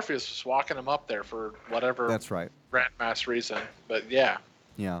fucking Morpheus was walking him up there for whatever That's right. grandmass reason. But yeah.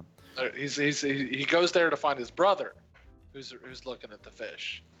 Yeah. He goes there to find his brother who's looking at the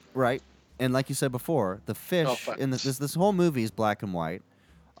fish. Right. And like you said before, the fish in this whole movie is black and white.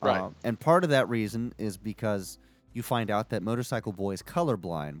 Right. And part of that reason is because you find out that Motorcycle Boy is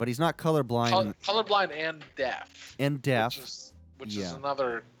colorblind, but he's not colorblind. Colorblind and deaf. And deaf. Which is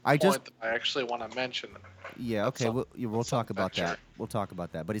another point that I actually want to mention. Yeah, okay, we'll talk about that. We'll talk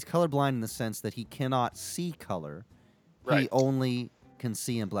about that. But he's colorblind in the sense that he cannot see color. Right. He only can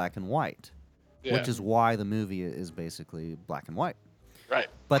see in black and white, which is why the movie is basically black and white. Right.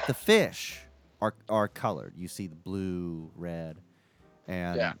 But the fish are colored. You see the blue, red.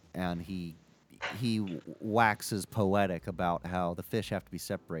 And he waxes poetic about how the fish have to be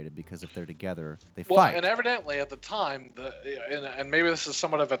separated because if they're together, they fight. And evidently at the time, and maybe this is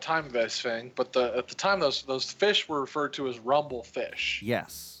somewhat of a time-based thing, but at the time those fish were referred to as rumble fish.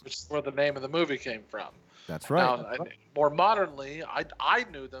 Yes. Which is where the name of the movie came from. That's right. Now, more modernly, I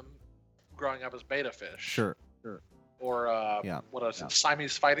knew them growing up as beta fish. Sure. Or what is it?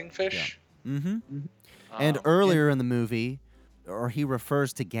 Siamese fighting fish. Yeah. Mm-hmm. And earlier in the movie, or he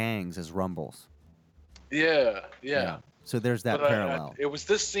refers to gangs as rumbles. Yeah. So there's that parallel. It was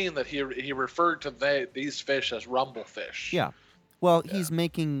this scene that he referred to these fish as rumble fish. Yeah. Well, he's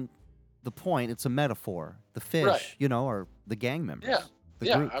making the point. It's a metaphor. The fish, are the gang members.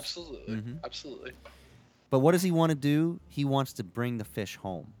 Yeah. Groups. Absolutely. Mm-hmm. Absolutely. But what does he want to do? He wants to bring the fish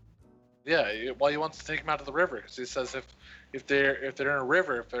home. Yeah. Well, he wants to take them out of the river because he says if they're in a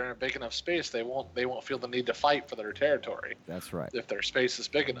river, if they're in a big enough space, they won't feel the need to fight for their territory. That's right. If their space is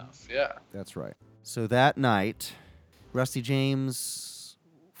big enough. Yeah. That's right. So that night, Rusty James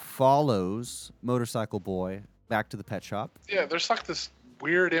follows Motorcycle Boy back to the pet shop. Yeah, there's like this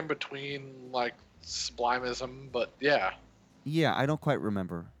weird in between, like sublimism, but yeah. Yeah, I don't quite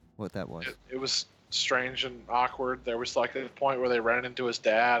remember what that was. It was strange and awkward. There was like a point where they ran into his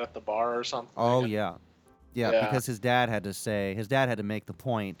dad at the bar or something. Oh yeah, because his dad had to make the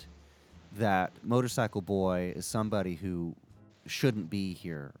point that Motorcycle Boy is somebody who shouldn't be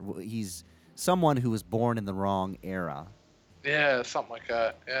here. He's someone who was born in the wrong era. Yeah, something like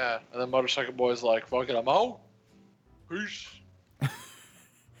that. Yeah. And then Motorcycle Boy's like, fuck it, I'm out. Peace.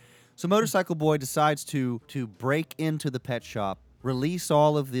 So Motorcycle Boy decides to break into the pet shop, release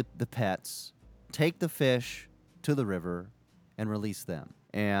all of the pets, take the fish to the river, and release them.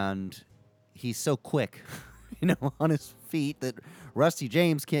 And he's so quick, on his feet that Rusty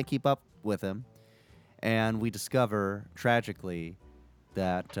James can't keep up with him. And we discover, tragically,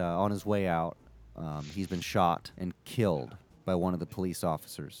 that on his way out, he's been shot and killed by one of the police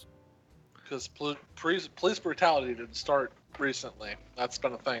officers. Because police brutality didn't start recently. That's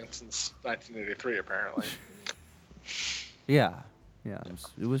been a thing since 1983, apparently. Yeah.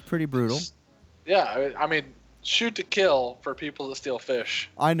 It was pretty brutal. Yeah, I mean, shoot to kill for people that steal fish.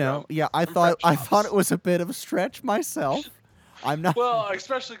 I know. Yeah, I thought it was a bit of a stretch myself. I'm not. Well,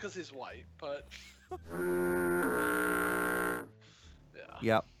 especially because he's white, but.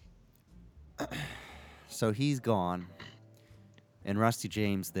 Yep. So he's gone, and Rusty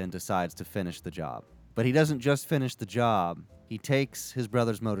James then decides to finish the job. But he doesn't just finish the job. He takes his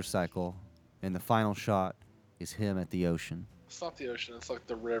brother's motorcycle, and the final shot is him at the ocean. It's not the ocean, it's like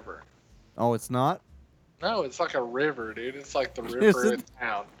the river. Oh, it's not? No, it's like a river, dude. It's like the river in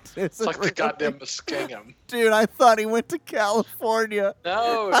town. It's like the goddamn Muskingum. Dude, I thought he went to California.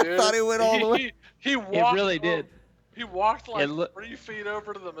 No, dude. I thought he went all the way. He walked. It really did. He walked like 3 feet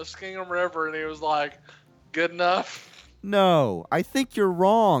over to the Muskingum River, and he was like, "Good enough." No, I think you're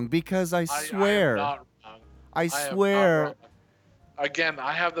wrong because I swear. I am not wrong. I swear. Am not wrong. Again,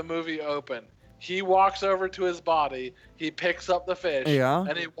 I have the movie open. He walks over to his body. He picks up the fish. Yeah.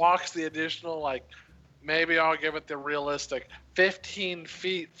 And he walks the additional, maybe I'll give it the realistic 15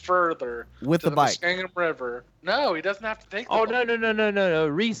 feet further with to the bike. Muskingum River. No, he doesn't have to take the Oh, bike. no.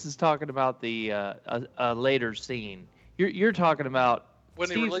 Reese is talking about the a later scene. You're talking about When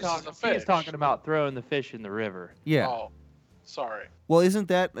he Steve's releases the Steve's fish. talking about throwing the fish in the river. Yeah. Oh, sorry. Well,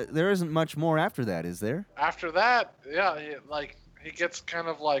 there isn't much more after that, is there? After that, yeah, he gets kind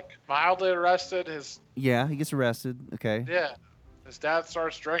of mildly arrested. Yeah, he gets arrested. Okay. Yeah. His dad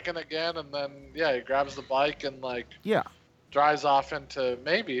starts drinking again, and then he grabs the bike and Yeah. drives off into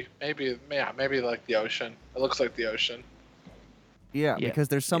maybe the ocean. It looks like the ocean. Yeah, because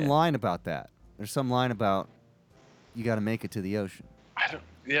there's some line about that. There's some line about you got to make it to the ocean.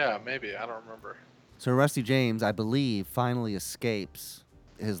 Maybe I don't remember. So Rusty James, I believe, finally escapes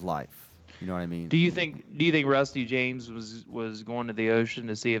his life. You know what I mean? Do you think Rusty James was going to the ocean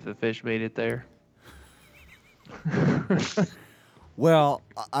to see if the fish made it there? Well,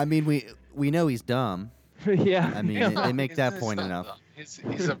 I mean, we know he's dumb. Yeah. I mean, they make that point not enough. dumb.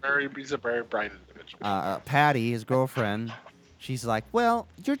 He's a very bright individual. Patty, his girlfriend, she's like, well,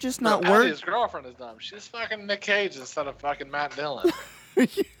 you're just not Patty, worth. his girlfriend is dumb. She's fucking Nick Cage instead of fucking Matt Dillon.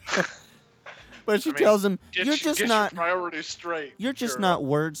 But she tells him, get you're just your not. priorities straight. You're just girl." not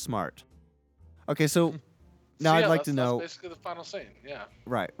word smart. Okay, so now So, I'd like to that's know. basically the final scene. Yeah.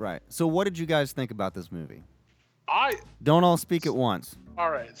 Right. So what did you guys think about this movie? I Don't all speak at once.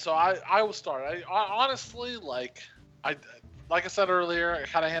 All right, so I will start. I honestly like I said earlier, I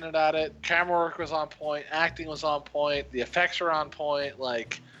kind of hinted at it. Camera work was on point, acting was on point, the effects were on point.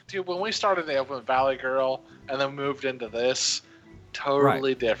 Dude, when we started the open Valley Girl and then moved into this,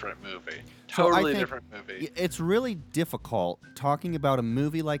 totally different movie. So I Totally think different movie. It's really difficult talking about a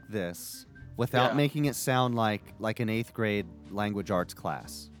movie like this without making it sound like an 8th grade language arts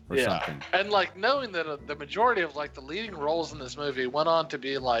class or something. And knowing that the majority of the leading roles in this movie went on to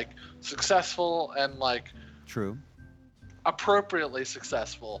be successful and True. appropriately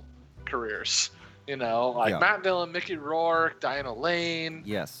successful careers. Matt Dillon, Mickey Rourke, Diana Lane.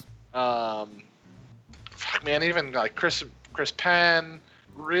 Yes. Even Chris Penn.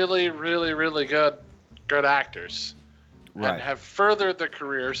 Really, really, really good actors. Right. And have furthered their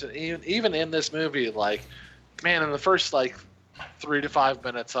careers. And even in this movie, in the first 3 to 5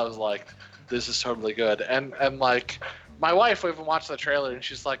 minutes, I was like, this is totally good. And my wife even watched the trailer and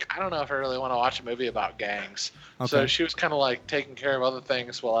she's like, I don't know if I really want to watch a movie about gangs. Okay. So she was kind of taking care of other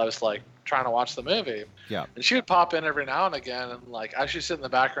things while I was trying to watch the movie. Yeah. And she would pop in every now and again and I should sit in the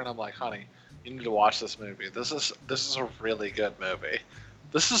background. I'm like, honey, you need to watch this movie. This is a really good movie.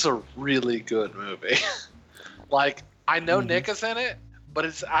 This is a really good movie. I know Nick is in it, but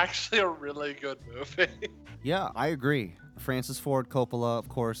it's actually a really good movie. Yeah, I agree. Francis Ford Coppola, of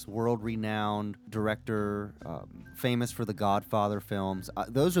course, world-renowned director, famous for the Godfather films.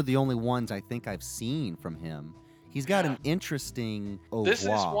 Those are the only ones I think I've seen from him. He's got an interesting oeuvre. This is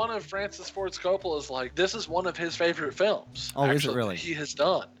one of Francis Ford Coppola's this is one of his favorite films. Oh, actually, is it really? He has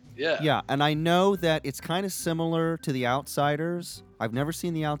done. Yeah. Yeah, and I know that it's kind of similar to The Outsiders. I've never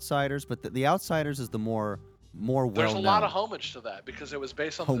seen The Outsiders, but The Outsiders is the more well-known. There's a lot of homage to that because it was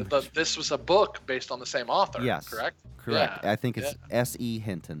based on this was a book based on the same author. Yes. Correct. Correct. Yeah. I think it's S.E.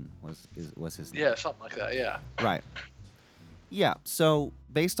 Hinton was his name. Yeah, something like that. Yeah. Right. Yeah. So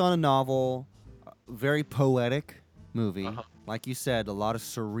based on a novel, very poetic movie. Like you said, a lot of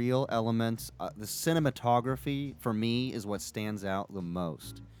surreal elements. The cinematography for me is what stands out the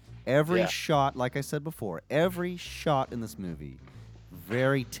most. Every shot, like I said before, every shot in this movie,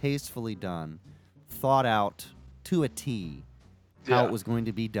 very tastefully done, thought out to a T how it was going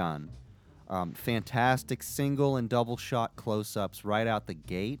to be done. Fantastic single and double shot close-ups right out the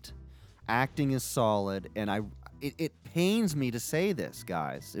gate. Acting is solid, and it pains me to say this,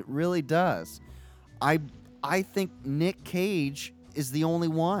 guys. It really does. I think Nick Cage is the only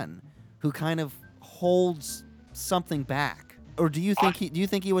one who kind of holds something back. Or do you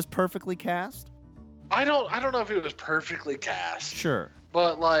think he was perfectly cast? I don't know if he was perfectly cast. Sure.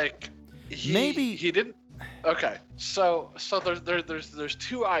 But like maybe he didn't. Okay, so there's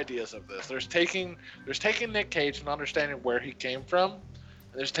two ideas of this. There's taking Nick Cage and understanding where he came from, and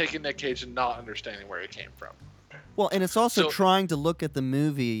there's taking Nick Cage and not understanding where he came from. Well, and it's also trying to look at the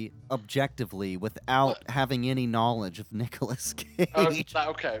movie objectively without having any knowledge of Nicolas Cage.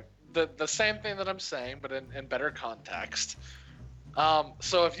 Okay, the same thing that I'm saying, but in better context.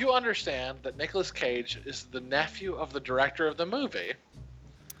 So if you understand that Nicolas Cage is the nephew of the director of the movie,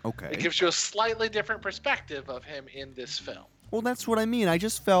 okay, it gives you a slightly different perspective of him in this film. Well, that's what I mean. I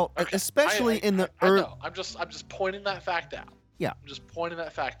just felt, especially in the early. I'm just pointing that fact out. Yeah. I'm just pointing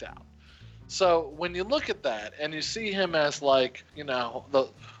that fact out. So when you look at that and you see him as like, you know, the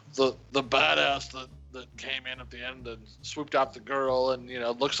badass that came in at the end and swooped out the girl and, you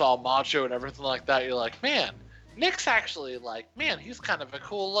know, looks all macho and everything like that, you're like, man, Nick's actually like, man, he's kind of a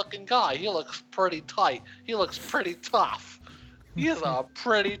cool looking guy. He looks pretty tight. He looks pretty tough. He's a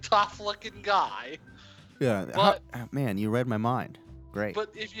pretty tough looking guy. Yeah. But, man, you read my mind. Great.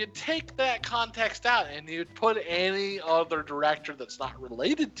 But if you take that context out and you put any other director that's not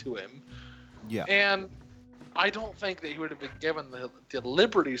related to him, yeah, and I don't think that he would have been given the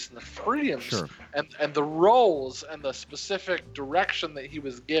liberties and the freedoms and the roles and the specific direction that he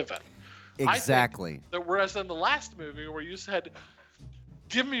was given. Exactly. That whereas in the last movie where you said,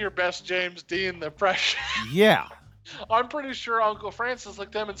 "Give me your best James Dean impression," yeah, I'm pretty sure Uncle Francis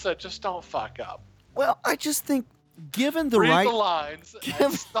looked at him and said, "Just don't fuck up." Well, I just think, given the Read the lines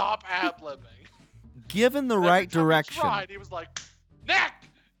and stop ad-libbing. Given the right direction, he was like, "Nick,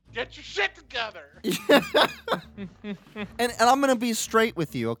 get your shit together." and I'm going to be straight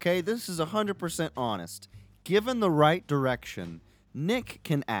with you, okay? This is 100% honest. Given the right direction, Nick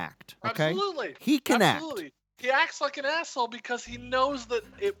can act, okay? Absolutely. He can act. He acts like an asshole because he knows that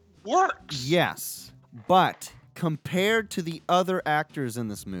it works. Yes, but compared to the other actors in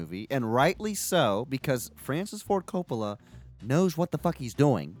this movie, and rightly so, because Francis Ford Coppola knows what the fuck he's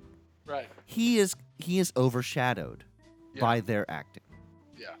doing. Right. He is overshadowed by their acting.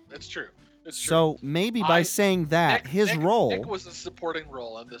 Yeah, that's true. It's true. So maybe by saying that, his role... Nick was a supporting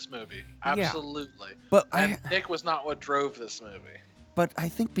role in this movie. Absolutely. Yeah. But Nick was not what drove this movie. But I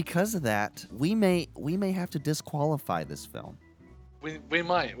think because of that, we may have to disqualify this film. We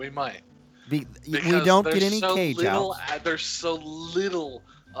might. We don't get any Cage out. out. There's so little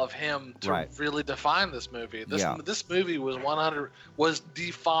of him to really define this movie. This movie was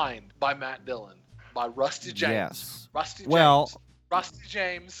defined by Matt Dillon, by Rusty James. Yes. Rusty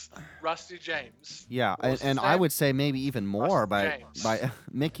James. Yeah, and I would say maybe even more by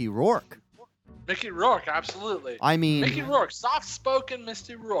Mickey Rourke. Mickey Rourke, absolutely. I mean, Mickey Rourke, soft-spoken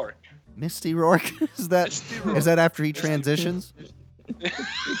Misty Rourke. Misty Rourke? Is that after he transitions?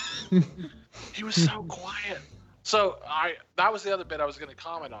 He was so quiet. So that was the other bit I was going to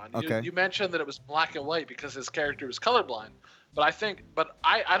comment on. Okay. You mentioned that it was black and white because his character was colorblind. But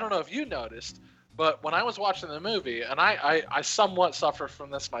I don't know if you noticed, but when I was watching the movie, and I somewhat suffer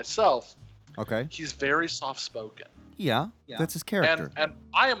from this myself. Okay. He's very soft-spoken. Yeah, that's his character. And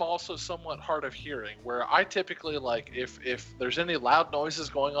I am also somewhat hard of hearing, where I typically, like, if there's any loud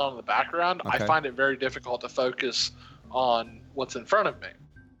noises going on in the background, I find it very difficult to focus on what's in front of me.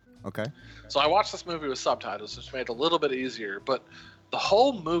 Okay. So I watched this movie with subtitles, which made it a little bit easier. But the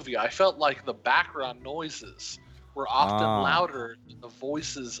whole movie, I felt like the background noises were often louder than the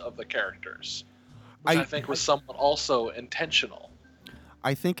voices of the characters, which I think was somewhat also intentional.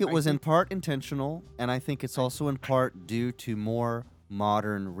 I think it was in part intentional, and I think it's also in part due to more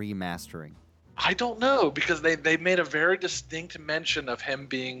modern remastering. I don't know, because they made a very distinct mention of him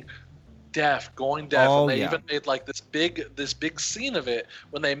being going deaf, Oh, and they yeah. even made like this big scene of it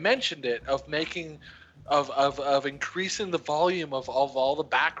when they mentioned it, of making of increasing the volume of all the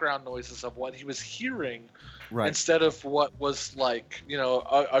background noises of what he was hearing, Right. instead of what was like,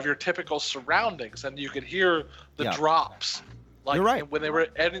 of your typical surroundings, and you could hear the Yeah. drops. Like You're right. when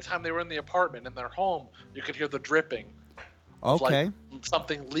anytime they were in the apartment in their home, you could hear the dripping. Of, Okay. like,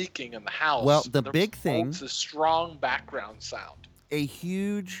 something leaking in the house. Well, the There big was thing- always this strong background sound. A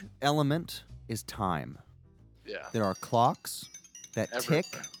huge element is time. Yeah. There are clocks that tick,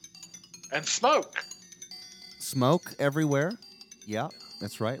 Everywhere. And smoke. smoke everywhere. Yeah,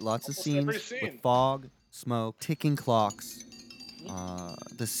 that's right. Lots of Almost every scenes scene. with fog, smoke, ticking clocks,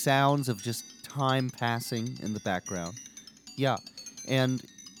 the sounds of just time passing in the background. Yeah, and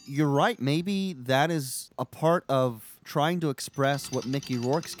you're right. Maybe that is a part of trying to express what Mickey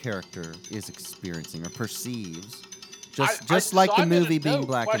Rourke's character is experiencing or perceives. Just like the I made a movie being note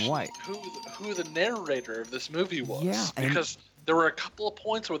black and questioning white. Who the narrator of this movie was. Yeah, and- because there were a couple of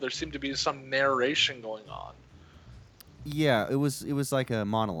points where there seemed to be some narration going on. Yeah, it was like a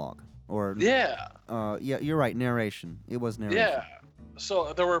monologue or Yeah. yeah, you're right, narration. It was narration. Yeah.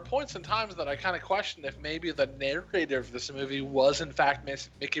 So there were points and times that I kind of questioned if maybe the narrator of this movie was in fact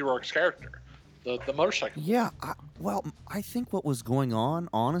Mickey Rourke's character, the motorcycle. Yeah, I think what was going on,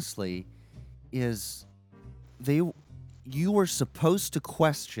 honestly, is you were supposed to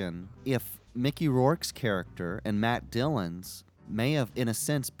question if Mickey Rourke's character and Matt Dillon's may have, in a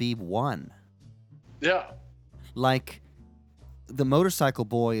sense, be one. Yeah. Like, the motorcycle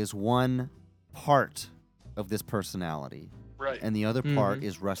boy is one part of this personality. Right. And the other part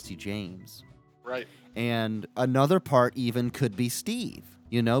is Rusty James. Right. And another part even could be Steve,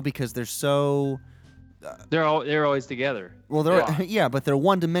 because they're so... They're always together. Well, they're but they're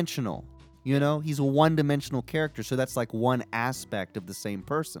one-dimensional. He's a one-dimensional character, so that's like one aspect of the same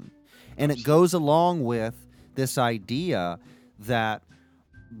person. And it goes along with this idea that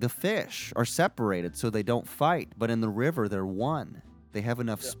the fish are separated so they don't fight, but in the river they're one. They have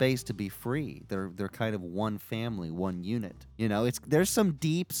enough space to be free. They're kind of one family, one unit. There's some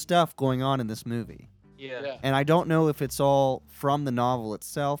deep stuff going on in this movie. Yeah. And I don't know if it's all from the novel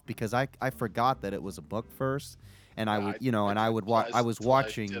itself, because I forgot that it was a book first, and I was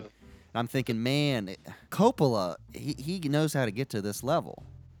watching, and I'm thinking, man, Coppola, he knows how to get to this level,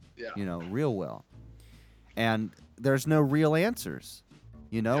 real well, and there's no real answers,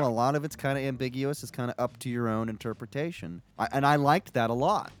 a lot of it's kind of ambiguous. It's kind of up to your own interpretation, and I liked that a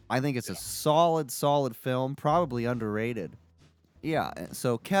lot. I think it's a solid film, probably underrated. Yeah.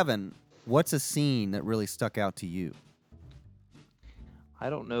 So Kevin, what's a scene that really stuck out to you? I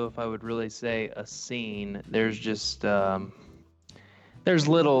don't know if I would really say a scene. There's just there's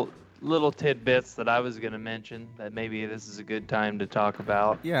little tidbits that I was going to mention that maybe this is a good time to talk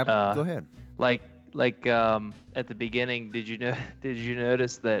about. Yeah, go ahead. Like at the beginning, did you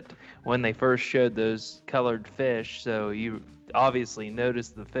notice that when they first showed those colored fish, so you obviously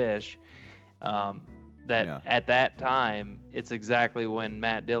noticed the fish, that at that time, it's exactly when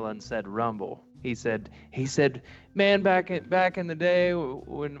Matt Dillon said rumble. He said, man, back in the day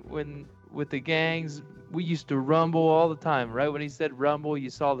when with the gangs, we used to rumble all the time. Right when he said rumble, you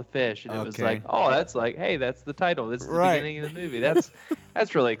saw the fish, and it was like, oh, that's like, hey, that's the title. That's the beginning of the movie. That's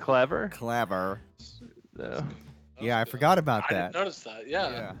really clever. Clever. So, yeah, I forgot about that. I didn't notice that.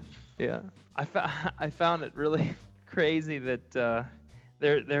 Yeah. I found it really crazy that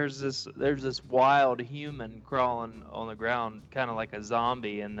there's this wild human crawling on the ground, kind of like a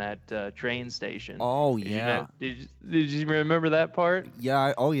zombie in that train station. Oh yeah. Did you remember that part?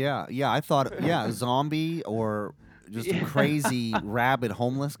 Yeah. Oh yeah. Yeah. I thought a zombie or just a crazy rabid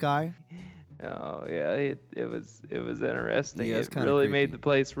homeless guy. Oh yeah. It was interesting. Yeah, it's it kinda really creepy. made the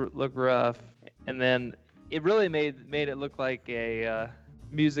place look rough, and then it really made it look like a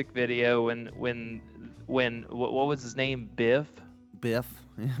music video when what was his name? Biff Wilcox.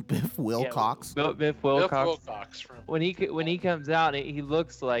 Yeah, Biff Wilcox. Biff Wilcox When he comes out, he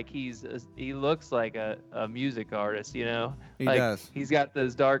looks like he looks like a music artist, He like, does. He's got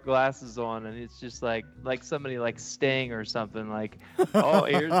those dark glasses on, and it's just like somebody like Sting or something. Like, oh,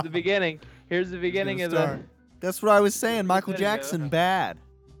 here's the beginning. Here's the beginning of the. That's what I was saying. Michael video. Jackson, bad.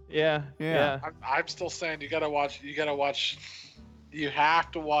 Yeah. I'm still saying you have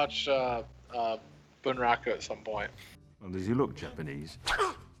to watch Bunraku at some point. Well, does he look Japanese?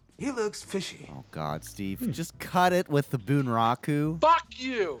 He looks fishy. Oh God, Steve, just cut it with the Bunraku. Fuck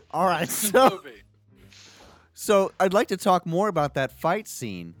you. All right, so I'd like to talk more about that fight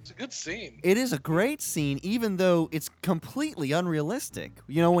scene. It's a good scene. It is a great scene, even though it's completely unrealistic.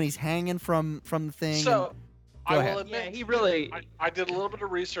 When he's hanging from the thing. So, Go I ahead. will admit, Yeah, he really. I did a little bit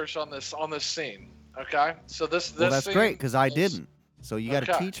of research on this scene. Okay, so this Well, that's scene great because I was- didn't. So you got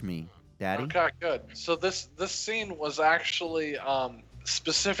to Okay. teach me, Daddy. Okay, good. So this scene was actually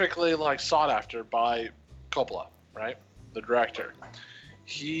specifically like sought after by Coppola, right? The director.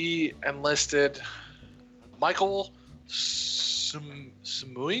 He enlisted Michael Smuin,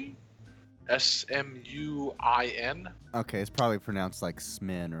 Smuin. Okay, it's probably pronounced like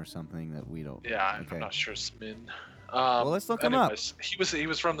Smin or something that we don't. Yeah, Okay. I'm not sure Smin. Well, let's look him up. anyways, He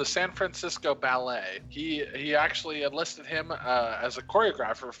was from the San Francisco Ballet. He actually enlisted him as a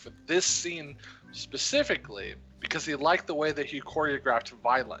choreographer for this scene specifically because he liked the way that he choreographed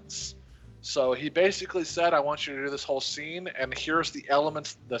violence. So he basically said, "I want you to do this whole scene, and here's the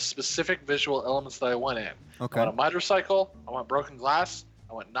elements, the specific visual elements that I went in. Okay. I want a motorcycle. I want broken glass.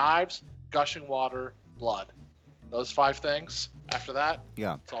 I want knives, gushing water, blood. Those 5 things. After that,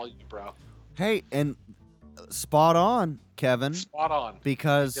 Yeah. it's all you, bro. Hey, and spot on, Kevin, Spot on.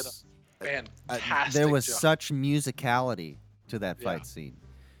 because Fantastic there was job. such musicality to that Yeah. fight scene.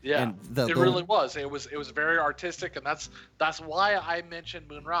 Yeah, And the- it the- really was. It was very artistic, and that's why I mentioned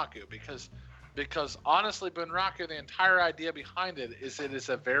Bunraku because honestly, Bunraku, the entire idea behind it is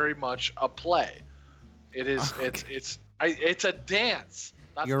a very much a play. It is it's a dance.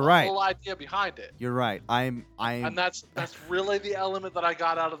 That's You're the right. whole idea behind it. You're right. And that's really the element that I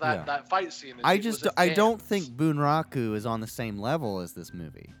got out of that fight scene. is it was a I don't dance. think Bunraku is on the same level as this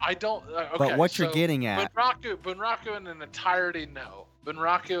movie. I don't. Okay, But what you're so getting at- Bunraku in an entirety, no.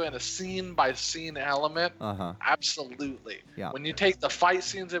 Bunraku in a scene by scene element, Uh-huh. absolutely. Yeah. When you take the fight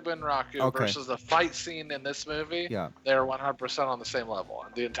scenes of Bunraku Okay. versus the fight scene in this movie, Yeah. they're 100% on the same level.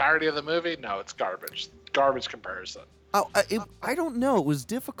 And the entirety of the movie, no, it's garbage. Garbage comparison. Oh, I don't know. It was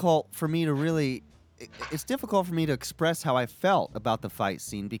difficult for me to really. It's difficult for me to express how I felt about the fight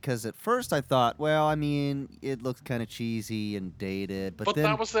scene because at first I thought, well, I mean, it looks kind of cheesy and dated, but then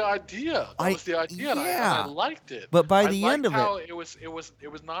that was the idea. That was the idea. And yeah. I liked it. But by I the liked end of how it was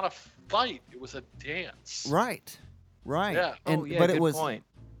not a fight. It was a dance. right. Yeah. And Oh, yeah, but good it was point.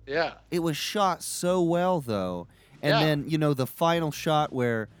 Yeah. it was shot so well though, and Yeah. then the final shot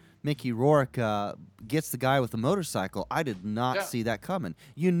where Mickey Rourke gets the guy with the motorcycle. I did not Yeah. see that coming.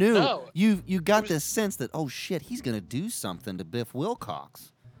 You knew No. you got was- this sense that oh shit, he's gonna do something to Biff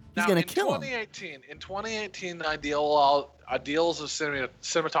Wilcox. He's Now, gonna in kill him. 2018, ideals of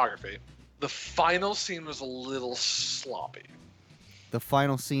cinematography, the final scene was a little sloppy. The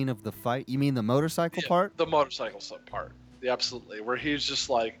final scene of the fight. You mean the motorcycle Yeah, part? The motorcycle part. Yeah, absolutely. Where he's just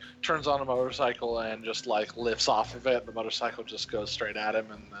like turns on a motorcycle and just like lifts off of it. The motorcycle just goes straight at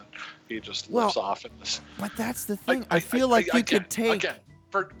him, and then he just lifts off. And this. But that's the thing. I feel like you could take. Again,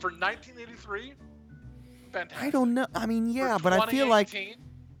 for 1983, fantastic. I don't know. I mean, yeah, For but I feel like 2018,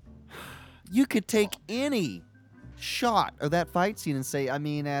 you could take any shot of that fight scene and say, I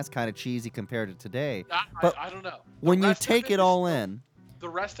mean, that's kind of cheesy compared to today. But I don't know. when you take it all in, the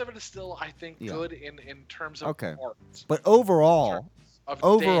rest of it is still, I think, Yeah. good in terms of Okay. art. but overall, Of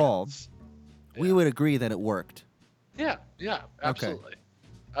overall, dance. we would agree that it worked. Yeah, absolutely,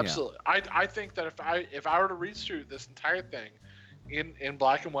 absolutely. I think that if I were to reshoot this entire thing in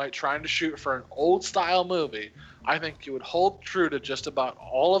black and white, trying to shoot for an old style movie, I think you would hold true to just about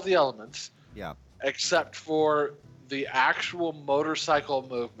all of the elements, Yeah. except for the actual motorcycle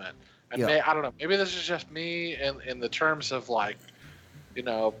movement. And Yeah. I don't know, maybe this is just me in the terms of like,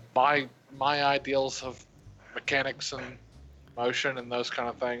 my ideals of mechanics and motion and those kind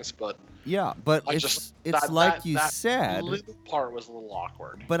of things, but Yeah, but I it's just it's that- like that- you that said. little part was a little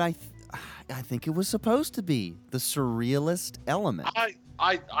awkward. But I think it was supposed to be the surrealist element.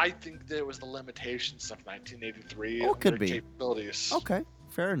 I think that it was the limitations of 1983 Oh, and could their be. capabilities. Okay,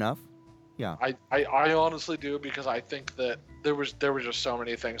 fair enough. Yeah. I honestly do, because I think that there was just so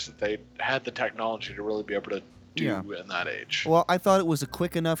many things that they had the technology to really be able to do Yeah. in that age. Well, I thought it was a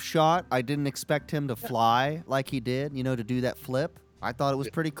quick enough shot. I didn't expect him to fly like he did, to do that flip. I thought it was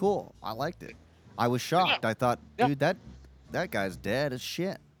pretty cool. I liked it. I was shocked. I thought, dude, that guy's dead as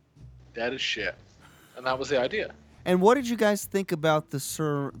shit. Dead as shit. And that was the idea. And what did you guys think about the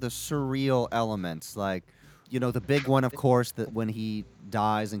surreal elements? Like, the big one, of course, that when he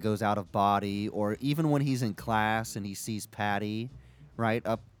dies and goes out of body, or even when he's in class and he sees Patty, right,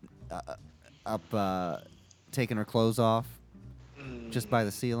 up, taking her clothes off, just by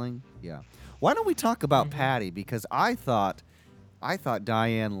the ceiling. Yeah. Why don't we talk about Patty? Because I thought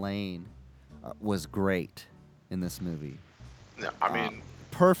Diane Lane was great in this movie. Yeah, I mean,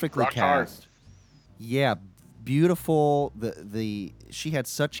 perfectly rock hard. cast. Yeah, beautiful. She had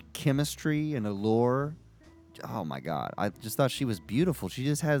such chemistry and allure. Oh my God, I just thought she was beautiful. She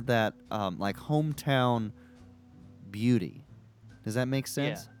just had that like hometown beauty. Does that make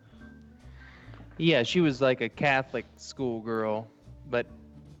sense? Yeah, she was like a Catholic schoolgirl, but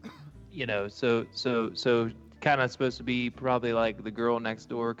so kind of supposed to be probably like the girl next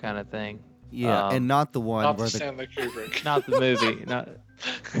door kind of thing. Yeah, and not the one Not where the Stanley Kubrick. Not the movie.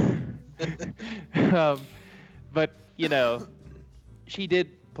 But she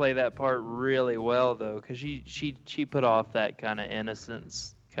did play that part really well though, because she put off that kind of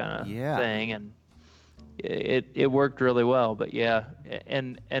innocence kind of thing, and it worked really well. But yeah,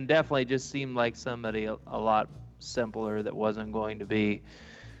 and definitely just seemed like somebody a lot simpler, that wasn't going to be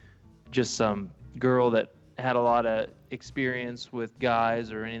just some girl that had a lot of experience with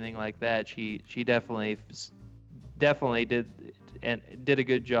guys or anything like that. She definitely did a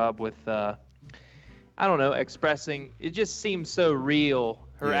good job with expressing. It just seems so real.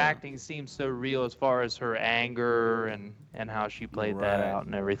 Her acting seems so real as far as her anger and how she played that out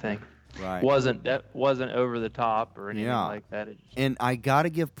and everything. Right. Wasn't over the top or anything like that. And I got to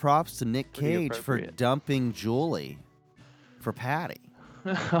give props to Nick Cage for appropriate. dumping Julie for Patty.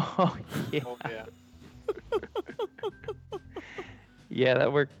 Oh yeah. Oh, yeah. Yeah,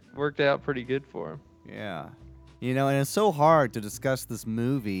 that worked out pretty good for him. Yeah. And it's so hard to discuss this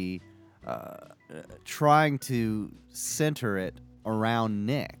movie trying to center it around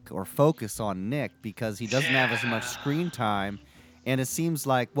Nick or focus on Nick, because he doesn't have as much screen time, and it seems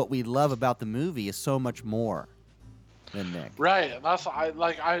like what we love about the movie is so much more than Nick. Right, and that's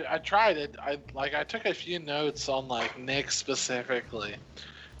I tried it. I took a few notes on like Nick specifically,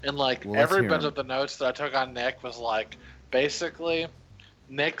 and every bit of the notes that I took on Nick was like basically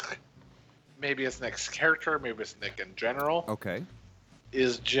Nick. Maybe it's Nick's character, maybe it's Nick in general. Okay.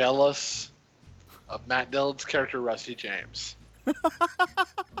 Is jealous of Matt Dillon's character Rusty James.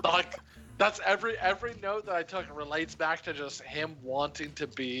 That's every note that I took relates back to just him wanting to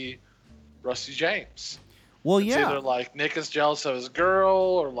be Rusty James. Well, It's either Nick is jealous of his girl,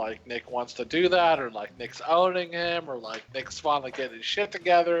 or Nick wants to do that, or Nick's owning him, or Nick's finally getting his shit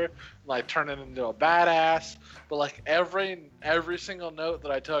together, turning into a badass. But every single note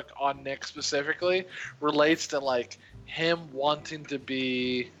that I took on Nick specifically relates to him wanting to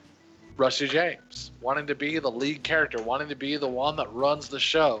be Rusty James, wanting to be the lead character, wanting to be the one that runs the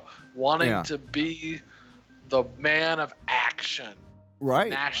show, wanting to be the man of action.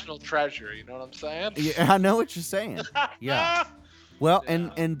 Right. National treasure, you know what I'm saying? Yeah, I know what you're saying. Yeah. Well,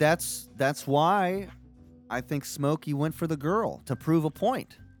 and that's why I think Smokey went for the girl, to prove a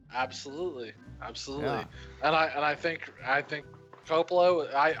point. Absolutely. Yeah. And I think Coppola,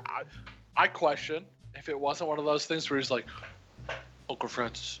 I question if it wasn't one of those things where he's like, Uncle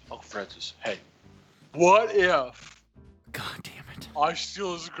Francis, hey, what if God damn it, I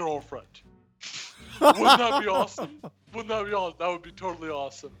steal his girlfriend? Wouldn't that be awesome? That would be totally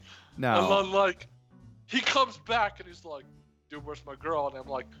awesome. No. And then he comes back and he's like, dude, where's my girl? And I'm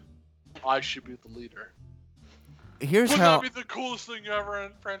like, I should be the leader. Wouldn't that be the coolest thing ever?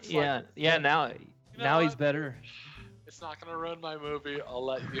 And Francis now he's better. It's not gonna ruin my movie. I'll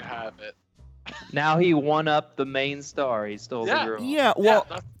let you have it. Now he won up the main star. He stole the girl. Yeah, well,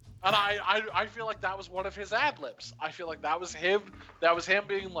 and I feel like that was one of his ad libs. I feel like that was him. That was him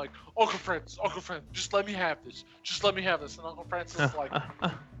being like, Uncle Francis, just let me have this. And Uncle Francis is like,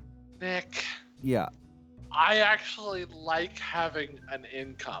 Nick. Yeah. I actually like having an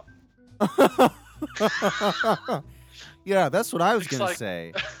income. Yeah, that's what I was gonna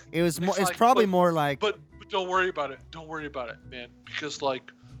say. It was more. It's probably more like. But don't worry about it. Don't worry about it, man. Because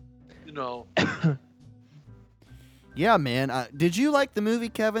Yeah, man. Did you like the movie,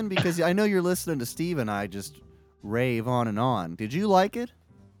 Kevin? Because I know you're listening to Steve and I just rave on and on. Did you like it?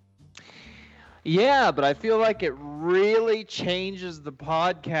 Yeah, but I feel like it really changes the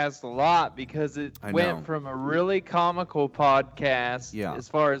podcast a lot, because it went from a really comical podcast, as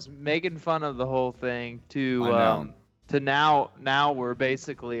far as making fun of the whole thing, to now we're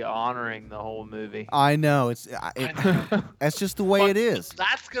basically honoring the whole movie. I know that's just the way it is.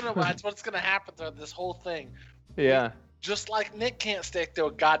 That's what's gonna happen through this whole thing. Yeah. Just like Nick can't stick to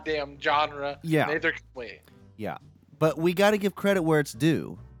a goddamn genre, neither can we. Yeah, but we got to give credit where it's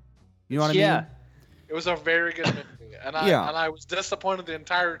due. You know what I mean? It was a very good movie, and I was disappointed the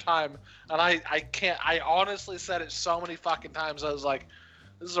entire time. And I honestly said it so many fucking times. I was like,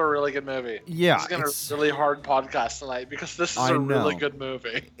 this is a really good movie. Yeah, this is gonna be a really hard podcast tonight because this is a really good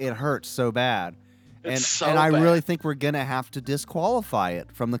movie. It hurts so bad. It's I really think we're gonna have to disqualify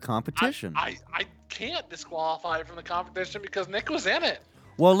it from the competition. I can't disqualify it from the competition because Nick was in it.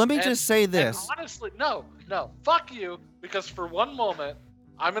 Well, let me just say this. And honestly, no, fuck you. Because for one moment,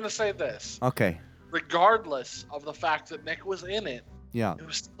 I'm gonna say this. Okay. Regardless of the fact that Nick was in it, it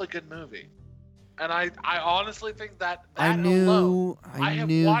was still a good movie. And I honestly think that I alone, knew have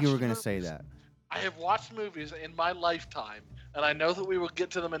you watched were going to say movies- that. I have watched movies in my lifetime, and I know that we will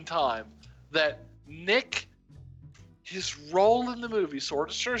get to them in time, that Nick, his role in the movie,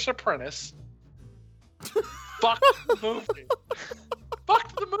 Sorcerer's Apprentice, fucked the movie.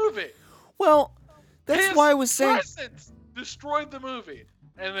 Fucked the movie. Well, that's His why I was saying. presence destroyed the movie.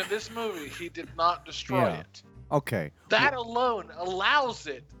 And in this movie, he did not destroy Yeah. it. Okay. That alone allows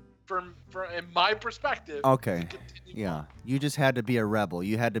it, from in my perspective, Okay. to continue Yeah. on. You just had to be a rebel.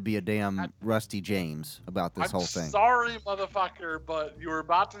 You had to be a damn Rusty James about this I'm whole thing. sorry, motherfucker, but you were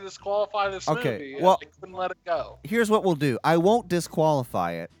about to disqualify this Okay, movie. well- and I couldn't let it go. Here's what we'll do. I won't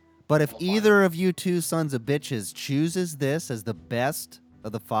disqualify it, but if either of you two sons of bitches chooses this as the best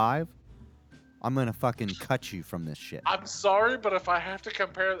of the 5, I'm gonna fucking cut you from this shit. I'm sorry, but if I have to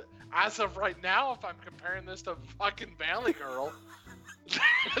compare, as of right now, if I'm comparing this to fucking Valley Girl,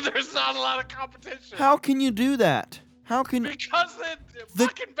 there's not a lot of competition. How can you do that? How can Because The-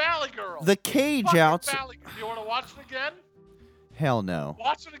 fucking Valley Girl. the cage Fucking outs? Valley Girl. You want to watch it again? Hell no.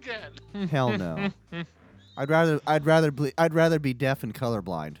 Watch it again. Hell no. I'd rather be deaf and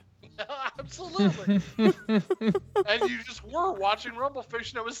colorblind. Absolutely. And you just were watching Rumblefish,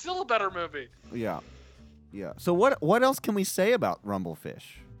 and it was still a better movie. Yeah. Yeah. So what else can we say about Rumblefish?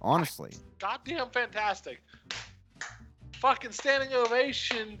 Honestly. Goddamn fantastic. Fucking standing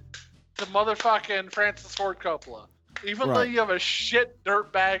ovation to motherfucking Francis Ford Coppola. Even though Right. you have a shit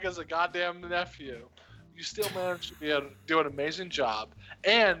dirtbag as a goddamn nephew, you still managed to be able to do an amazing job.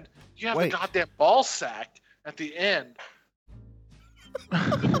 And you have Wait. the goddamn ball sack at the end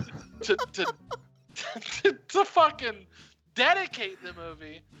to fucking dedicate the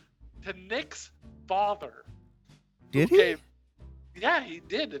movie to Nick's father. Did who he? gave- Yeah, he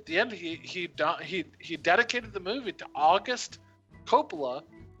did. At the end, he dedicated the movie to August Coppola,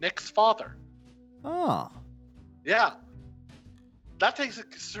 Nick's father. Oh. Yeah, that takes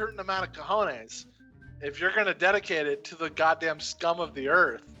a certain amount of cojones. If you're gonna dedicate it to the goddamn scum of the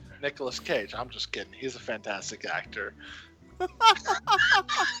earth, Nicolas Cage. I'm just kidding. He's a fantastic actor.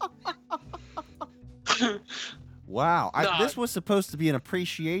 Wow. Nah. This was supposed to be an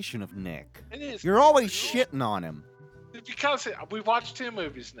appreciation of Nick. It is. You're always shitting on him. Because we've watched 2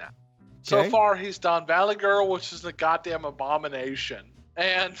 movies now. So Okay. far, he's done Valley Girl, which is a goddamn abomination,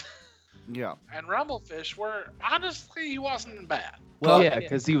 and Yeah. Rumblefish, where honestly he wasn't bad. Well, yeah,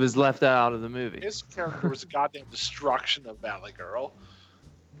 because he was left out of the movie. His character was a goddamn destruction of Valley Girl.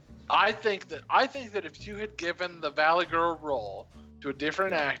 I think that if you had given the Valley Girl role to a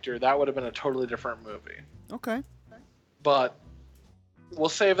different actor, that would have been a totally different movie. Okay. But we'll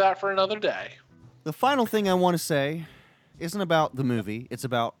save that for another day. The final thing I want to say isn't about the movie. It's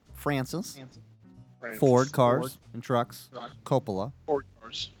about Francis Ford Cars and Trucks Coppola. Ford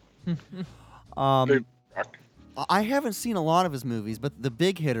Cars. Um, I haven't seen a lot of his movies, but the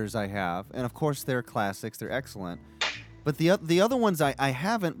big hitters I have, and of course they're classics. They're excellent. But the other ones I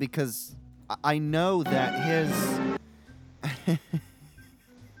haven't because I know that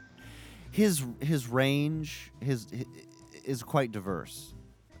his range is quite diverse.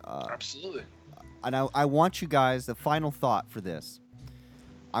 Absolutely. And I want you guys, the final thought for this,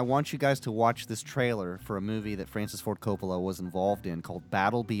 I want you guys to watch this trailer for a movie that Francis Ford Coppola was involved in called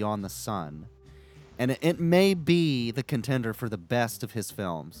Battle Beyond the Sun. And it may be the contender for the best of his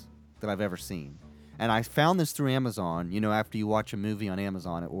films that I've ever seen. And I found this through Amazon. You know, after you watch a movie on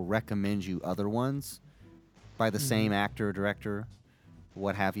Amazon, it will recommend you other ones by the same actor, director,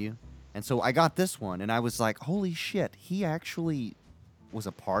 what have you. And so I got this one, and I was like, holy shit, he actually was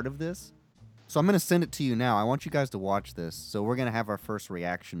a part of this? So I'm going to send it to you now. I want you guys to watch this. So we're going to have our first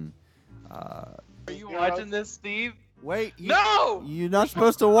reaction. Are you watching this, Steve? Wait. No! You're not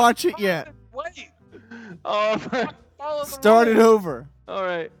supposed to watch it yet. Wait! Oh, Follow the Start it rules. over. all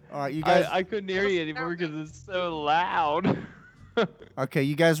right. All right, you guys. I couldn't hear you anymore because it's so loud. Okay,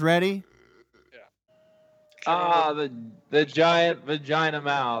 you guys ready? The giant vagina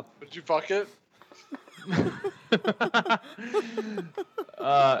mouth. Did you fuck it?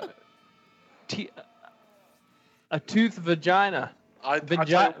 A tooth vagina. I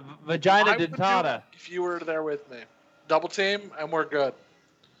Vagina I would do dentata. it if you were there with me. Double team, and we're good.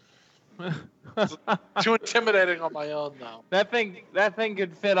 Too intimidating on my own, though. That thing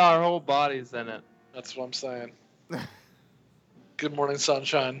could fit our whole bodies in it. That's what I'm saying. Good morning,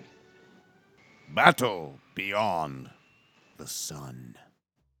 sunshine. Battle Beyond the Sun.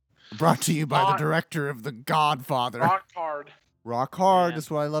 Brought to you by the director of The Godfather. Rock hard. Rock hard. Man.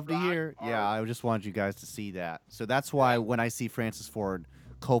 That's what I love to Rock hear. hard. Yeah, I just wanted you guys to see that. So that's why when I see Francis Ford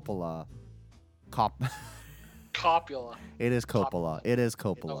Coppola, Copula. it is Coppola. It is You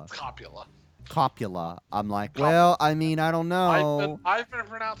know, Coppola. it's Copula. Copula. I'm like, well, I mean, I don't know. I've been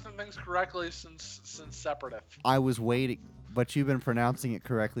pronouncing things correctly since Separative. I was waiting, but you've been pronouncing it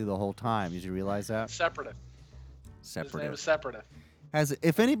correctly the whole time. Did you realize that? Separative. His name is Separative.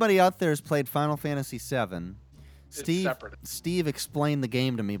 If anybody out there has played Final Fantasy VII, Separative. Steve explained the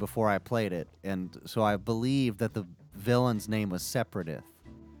game to me before I played it, and so I believe that the villain's name was Separative.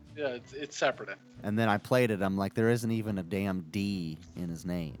 Yeah, it's Separative. And then I played it. I'm like, there isn't even a damn D in his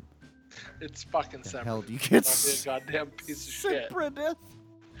name. It's fucking Separative. Hell, do you get Don't be a goddamn piece of shit. Separative?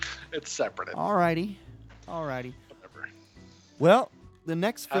 It's Separative. Alrighty. Whatever. Well, the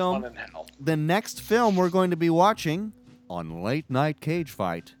next Have film. fun in hell. The next film we're going to be watching on Late Night Cage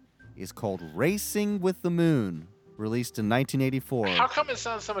Fight is called Racing with the Moon, released in 1984. How come it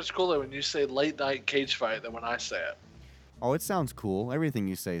sounds so much cooler when you say late night cage fight than when I say it? Oh, it sounds cool. Everything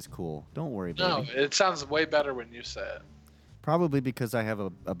you say is cool. Don't worry, baby. No, it sounds way better when you say it. Probably because I have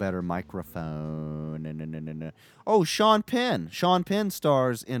a better microphone. No. Oh, Sean Penn. Sean Penn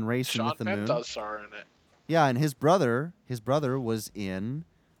stars in Racing with the Moon. Sean Penn does star in it. Yeah, and his brother was in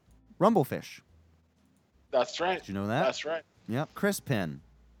Rumblefish. That's right. Did you know that? That's right. Yep. Chris Penn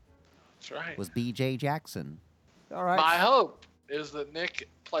That's right. was B.J. Jackson. All right. My hope is that Nick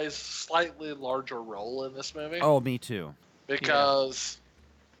plays a slightly larger role in this movie. Oh, me too. Because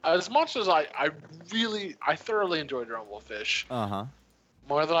as much as I thoroughly enjoyed Rumblefish, Uh-huh.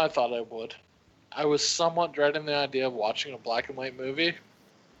 more than I thought I would, I was somewhat dreading the idea of watching a black and white movie.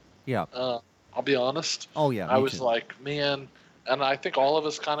 Yeah. I'll be honest. Oh, yeah. I me was too. like, man, and I think all of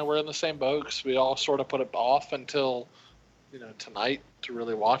us kind of were in the same boat because we all sort of put it off until, tonight to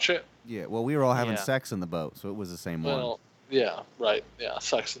really watch it. Yeah, well, we were all having Yeah. sex in the boat, so it was the same one. Well, yeah, right. Yeah,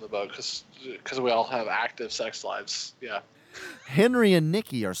 sex in the boat because we all have active sex lives. Yeah. Henry and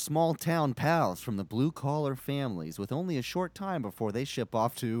Nikki are small-town pals from the blue-collar families with only a short time before they ship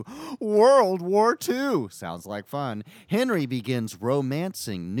off to World War II. Sounds like fun. Henry begins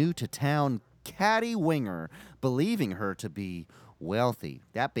romancing new-to-town Caddy Winger, believing her to be wealthy.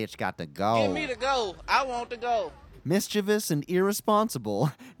 That bitch got to go. Give me the go. I want to go. Mischievous and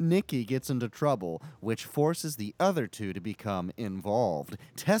irresponsible, Nikki gets into trouble, which forces the other two to become involved,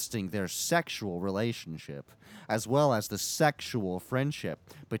 testing their sexual relationship, as well as the sexual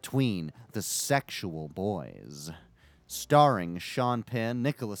friendship between the sexual boys. Starring Sean Penn,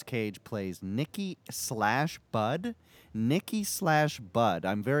 Nicolas Cage plays Nikki/Bud. Nikki/Bud.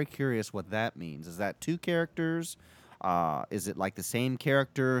 I'm very curious what that means. Is that two characters? Is it like the same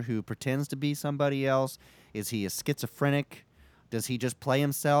character who pretends to be somebody else? Is he a schizophrenic? Does he just play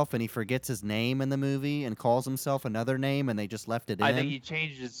himself and he forgets his name in the movie and calls himself another name and they just left it in? I think he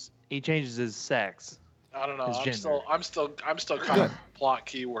changes his sex. I don't know. His gender. I'm still kind of plot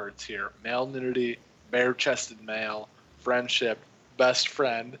keywords here: male nudity, bare-chested male, friendship, best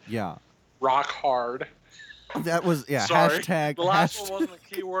friend. Yeah. Rock hard. That was Sorry. hashtag. The last one wasn't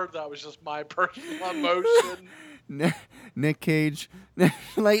a keyword. That was just my personal emotion. Nick Cage,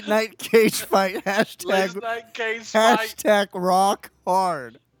 late night cage fight. Hashtag. Late night cage fight. Hashtag rock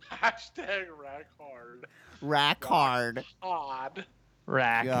hard. Hashtag rack hard. Rack hard. Odd.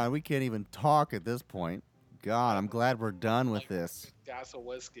 Rack. God, we can't even talk at this point. God, I'm glad we're done with this. Glass of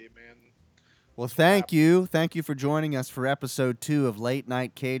whiskey, man. Well, thank you. Thank you for joining us for episode 2 of Late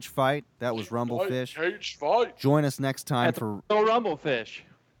Night Cage Fight. That was Rumblefish. Cage fight. Join us next time At the for... Royal Rumblefish.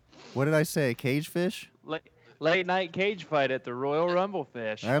 What did I say? Cage fish? Late night cage fight at the Royal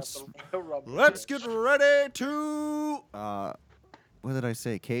Rumblefish. That's... Let's get ready to... what did I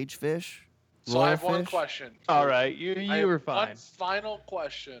say? Cage fish? So I have one question. All right, you I were have fine. One final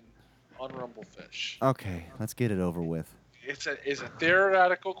question on Rumblefish. Okay, let's get it over with. It's a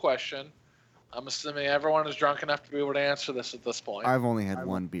theoretical question. I'm assuming everyone is drunk enough to be able to answer this at this point. I've only had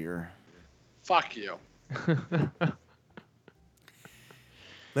one beer. Fuck you.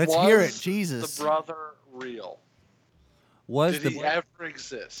 Let's hear it, Jesus. The brother real? Was Did he ever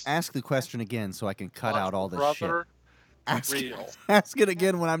exist? Ask the question again so I can cut out all this brother shit. real? Ask it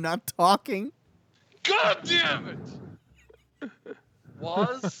again when I'm not talking. God damn it!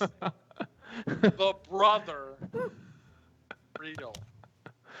 Was the brother real?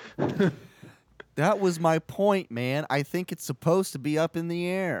 That was my point, man. I think it's supposed to be up in the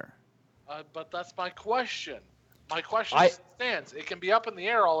air. But that's my question. My question stands. It can be up in the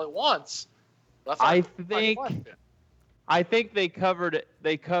air all at once. That's my question. I think they covered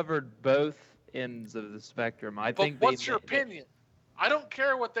both ends of the spectrum. What's your opinion? I don't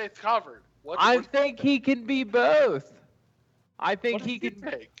care what they've covered. I think he can be both. I think he can.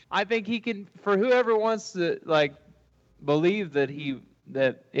 Take? I think he can. For whoever wants to believe that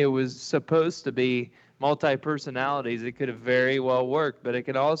it was supposed to be multi-personalities, it could have very well worked. But it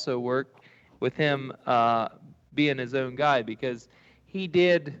could also work with him being his own guy, because he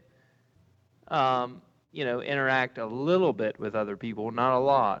did, interact a little bit with other people, not a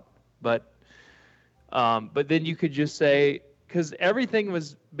lot, but then you could just say, because everything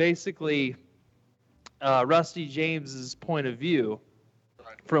was basically Rusty James's point of view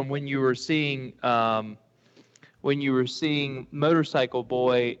from when you were seeing Motorcycle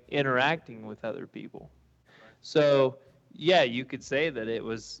Boy interacting with other people. So yeah, you could say it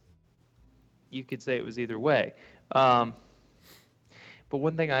was either way. But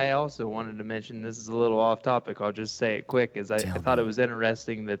one thing I also wanted to mention, this is a little off topic, I'll just say it quick, is I thought it was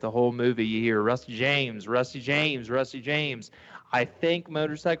interesting that the whole movie you hear Rusty James, Rusty James, Rusty James. I think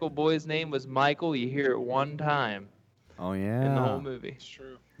Motorcycle Boy's name was Michael. You hear it one time. Oh, yeah. In the whole movie. It's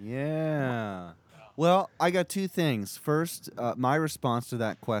true. Yeah. Well, I got two things. First, my response to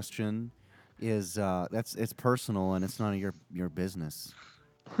that question is it's personal and it's none of your business.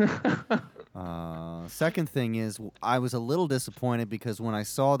 Second thing is, I was a little disappointed because when I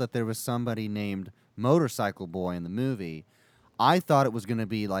saw that there was somebody named Motorcycle Boy in the movie, I thought it was going to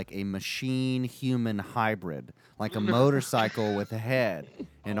be like a machine-human hybrid, like a motorcycle with a head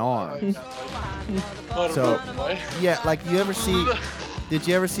and arms. So, yeah, like did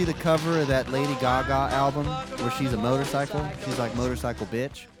you ever see the cover of that Lady Gaga album where she's a motorcycle? She's like Motorcycle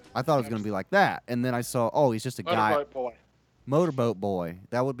Bitch. I thought it was going to be like that. And then I saw, oh, he's just a guy. Motorboat Boy.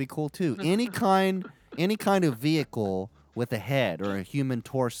 That would be cool too. Any kind of vehicle with a head or a human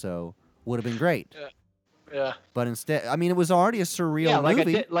torso would have been great. Yeah. But instead, I mean, it was already a surreal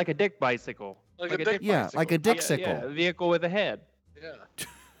movie. Like a dick bicycle. Like a dick bicycle. Yeah, like a dick-cycle. Yeah, a vehicle with a head. Yeah.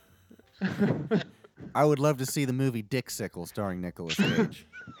 I would love to see the movie Dick-Sickle starring Nicolas Cage.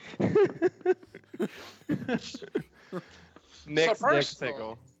 Nick's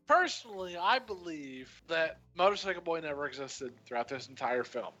Dick-Sickle. Personally, I believe that Motorcycle Boy never existed throughout this entire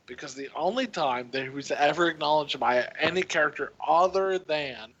film, because the only time that he was ever acknowledged by any character other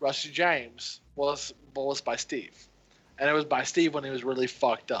than Rusty James was by Steve. And it was by Steve when he was really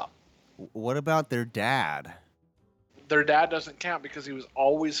fucked up. What about their dad? Their dad doesn't count because he was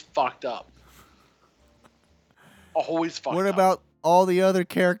always fucked up. Always fucked up. What about all the other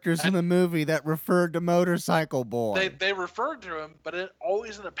characters in the movie that referred to Motorcycle Boy? They referred to him, but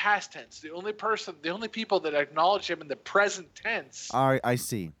always in the past tense. The only people that acknowledge him in the present tense. All right, I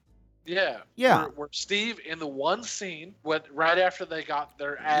see. Yeah. Yeah. Were Steve in the one scene right after they got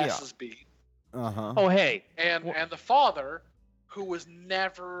their asses beat. Uh-huh. Oh, hey. And the father, who was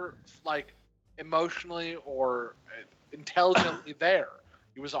never like emotionally or intelligently there.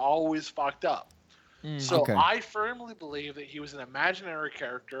 He was always fucked up. So okay. I firmly believe that he was an imaginary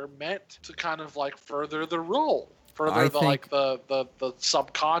character meant to kind of like further the role, the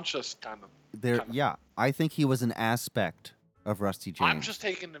subconscious kind of. Yeah, I think he was an aspect of Rusty James. I'm just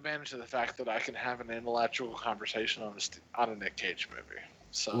taking advantage of the fact that I can have an intellectual conversation on a Nick Cage movie.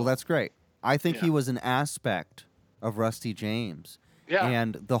 So well, that's great. I think he was an aspect of Rusty James. Yeah,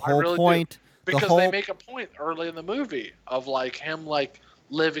 and the whole point because they make a point early in the movie of like him like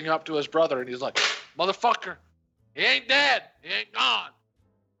living up to his brother, and he's like, motherfucker, he ain't dead, he ain't gone.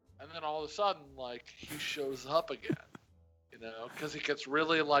 And then all of a sudden, like, he shows up again, you know, because he gets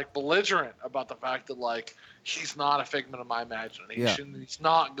really like belligerent about the fact that like he's not a figment of my imagination. He's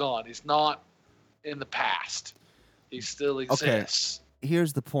not gone. He's not in the past. He still exists. Okay.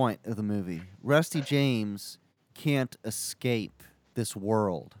 Here's the point of the movie. Rusty James can't escape this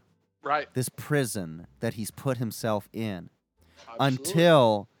world. Right. This prison that he's put himself in.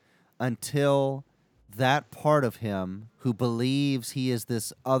 Absolutely. Until that part of him who believes he is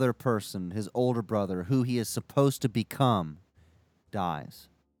this other person, his older brother, who he is supposed to become, dies.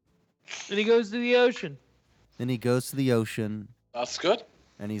 Then he goes to the ocean. That's good.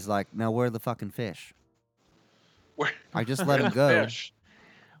 And he's like, now where are the fucking fish? Where? I just let him go. Fish.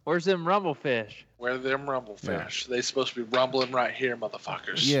 Where's them rumblefish? Where are them rumblefish? They supposed to be rumbling right here,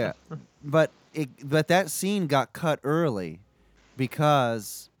 motherfuckers. Yeah, but that scene got cut early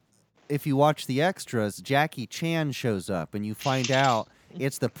because if you watch the extras, Jackie Chan shows up and you find out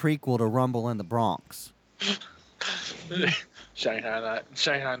it's the prequel to Rumble in the Bronx. Shanghai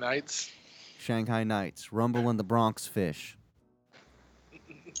Nights. Shanghai Nights. Rumble in the Bronx fish.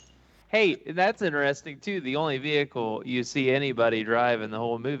 Hey, that's interesting too. The only vehicle you see anybody drive in the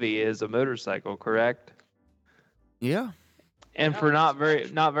whole movie is a motorcycle, correct? Yeah. And for not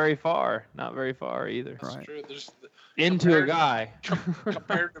very far either. That's right. true. into a guy.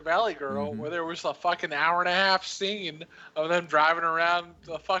 compared to Valley Girl, Mhm. where there was a fucking hour and a half scene of them driving around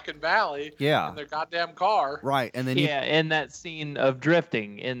the fucking valley Yeah. in their goddamn car. Right, and then you, Yeah, and that scene of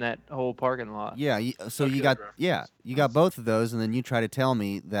drifting in that whole parking lot. yeah, so you got you got both of those, and then you try to tell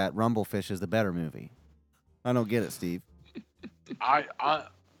me that Rumblefish is the better movie. I don't get it, Steve. I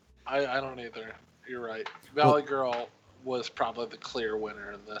don't either. You're right. Valley Girl was probably the clear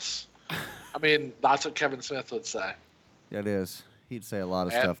winner in this. I mean, that's what Kevin Smith would say. It is. He'd say a lot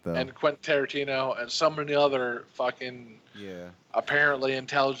of stuff though. And Quentin Tarantino and so many other fucking apparently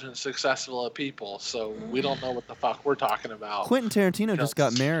intelligent, successful people. So we don't know what the fuck we're talking about. Quentin Tarantino just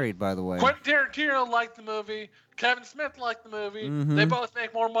got married, by the way. Quentin Tarantino liked the movie. Kevin Smith liked the movie. Mhm. They both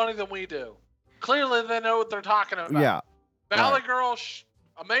make more money than we do. Clearly, they know what they're talking about. Yeah. Valley Right. Girl,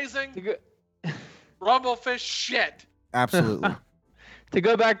 amazing. Rumblefish, shit. Absolutely. To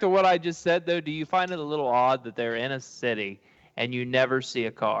go back to what I just said, though, do you find it a little odd that they're in a city and you never see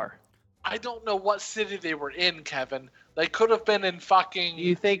a car? I don't know what city they were in, Kevin. They could have been in fucking.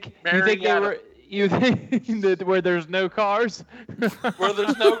 You think they Marietta. were? You think that where there's no cars? Where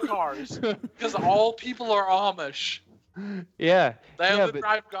there's no cars, because all people are Amish. Yeah. They yeah, only but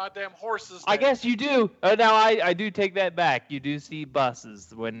drive goddamn horses. I there. guess you do. Now I do take that back. You do see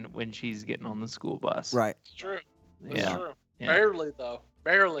buses when she's getting on the school bus. Right. It's true. It's Yeah. true. Yeah. Barely though.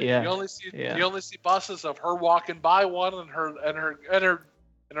 Barely. Yeah. You only see Yeah. you only see buses of her walking by one and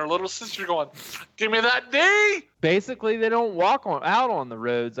her little sister going, "Give me that D." Basically, they don't walk out on the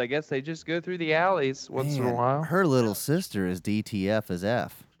roads. I guess they just go through the alleys once in a Man, while. her little sister is DTF as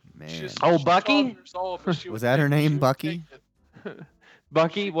F. Man. She's Oh, 12 Bucky? years old, but she Was that her name, Bucky?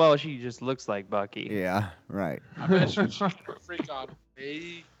 Bucky? Well, she just looks like Bucky. Yeah, right. I bet she's gonna freak on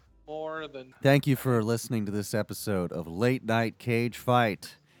way more than. Thank you for listening to this episode of Late Night Cage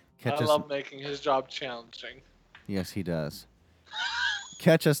Fight. I love making his job challenging. Yes, he does.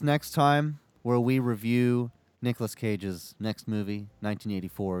 Catch us next time where we review Nicolas Cage's next movie,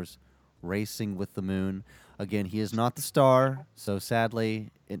 1984's Racing with the Moon. Again, he is not the star, so sadly,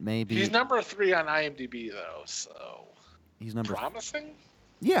 it may be. He's number 3 on IMDb though, so. He's number. Promising?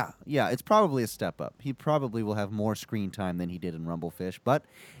 Yeah, it's probably a step up. He probably will have more screen time than he did in Rumblefish, but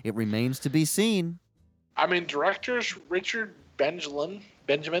it remains to be seen. I mean, director's Richard Benjamin,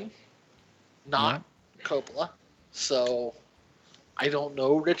 not Coppola. So, I don't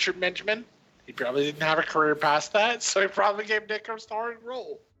know Richard Benjamin. He probably didn't have a career past that, so he probably gave Nick a starring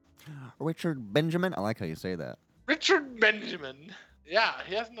role. Richard Benjamin? I like how you say that. Richard Benjamin. Yeah,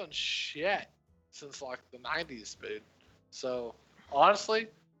 he hasn't done shit since like the 90s, dude. So, honestly,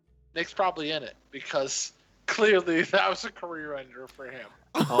 Nick's probably in it because clearly that was a career ender for him.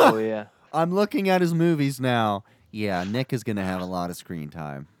 Oh, yeah. I'm looking at his movies now. Yeah, Nick is going to have a lot of screen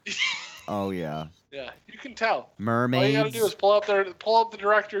time. Oh, yeah. Yeah, you can tell. Mermaids. All you gotta do is pull up the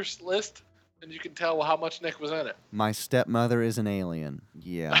director's list, and you can tell how much Nick was in it. My Stepmother is an Alien.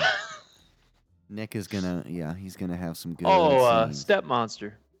 Yeah. Nick is going to, he's going to have some good scenes. Step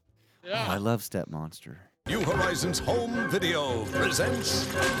Monster. Yeah. Oh, I love Step Monster. New Horizons Home Video presents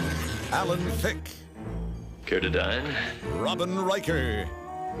Alan Thicke. Care to dine? Robin Riker.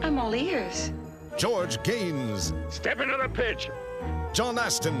 I'm all ears. George Gaines. Step into the pitch. John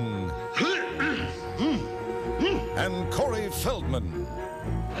Aston. And Corey Feldman.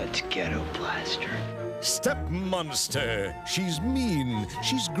 Let's ghetto blaster. Step Monster. She's mean.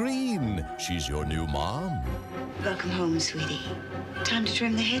 She's green. She's your new mom. Welcome home, sweetie. Time to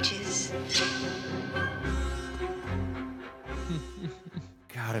trim the hedges.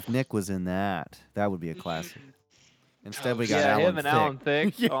 God, if Nick was in that, that would be a classic. Instead, we got Alan him and Alan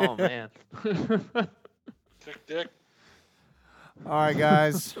Thicke. Yeah. Oh, man. Dick. All right,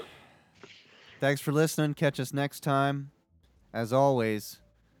 guys. Thanks for listening. Catch us next time. As always,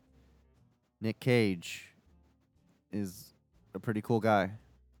 Nick Cage is a pretty cool guy.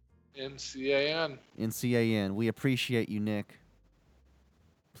 NCAN. NCAN. We appreciate you, Nick.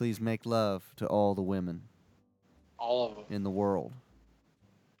 Please make love to all the women. All of them. In the world.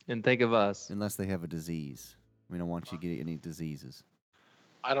 And think of us. Unless they have a disease. We don't want you to get any diseases.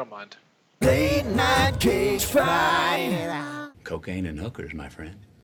 I don't mind. Late Night Cage Fight. Cocaine and hookers, my friend.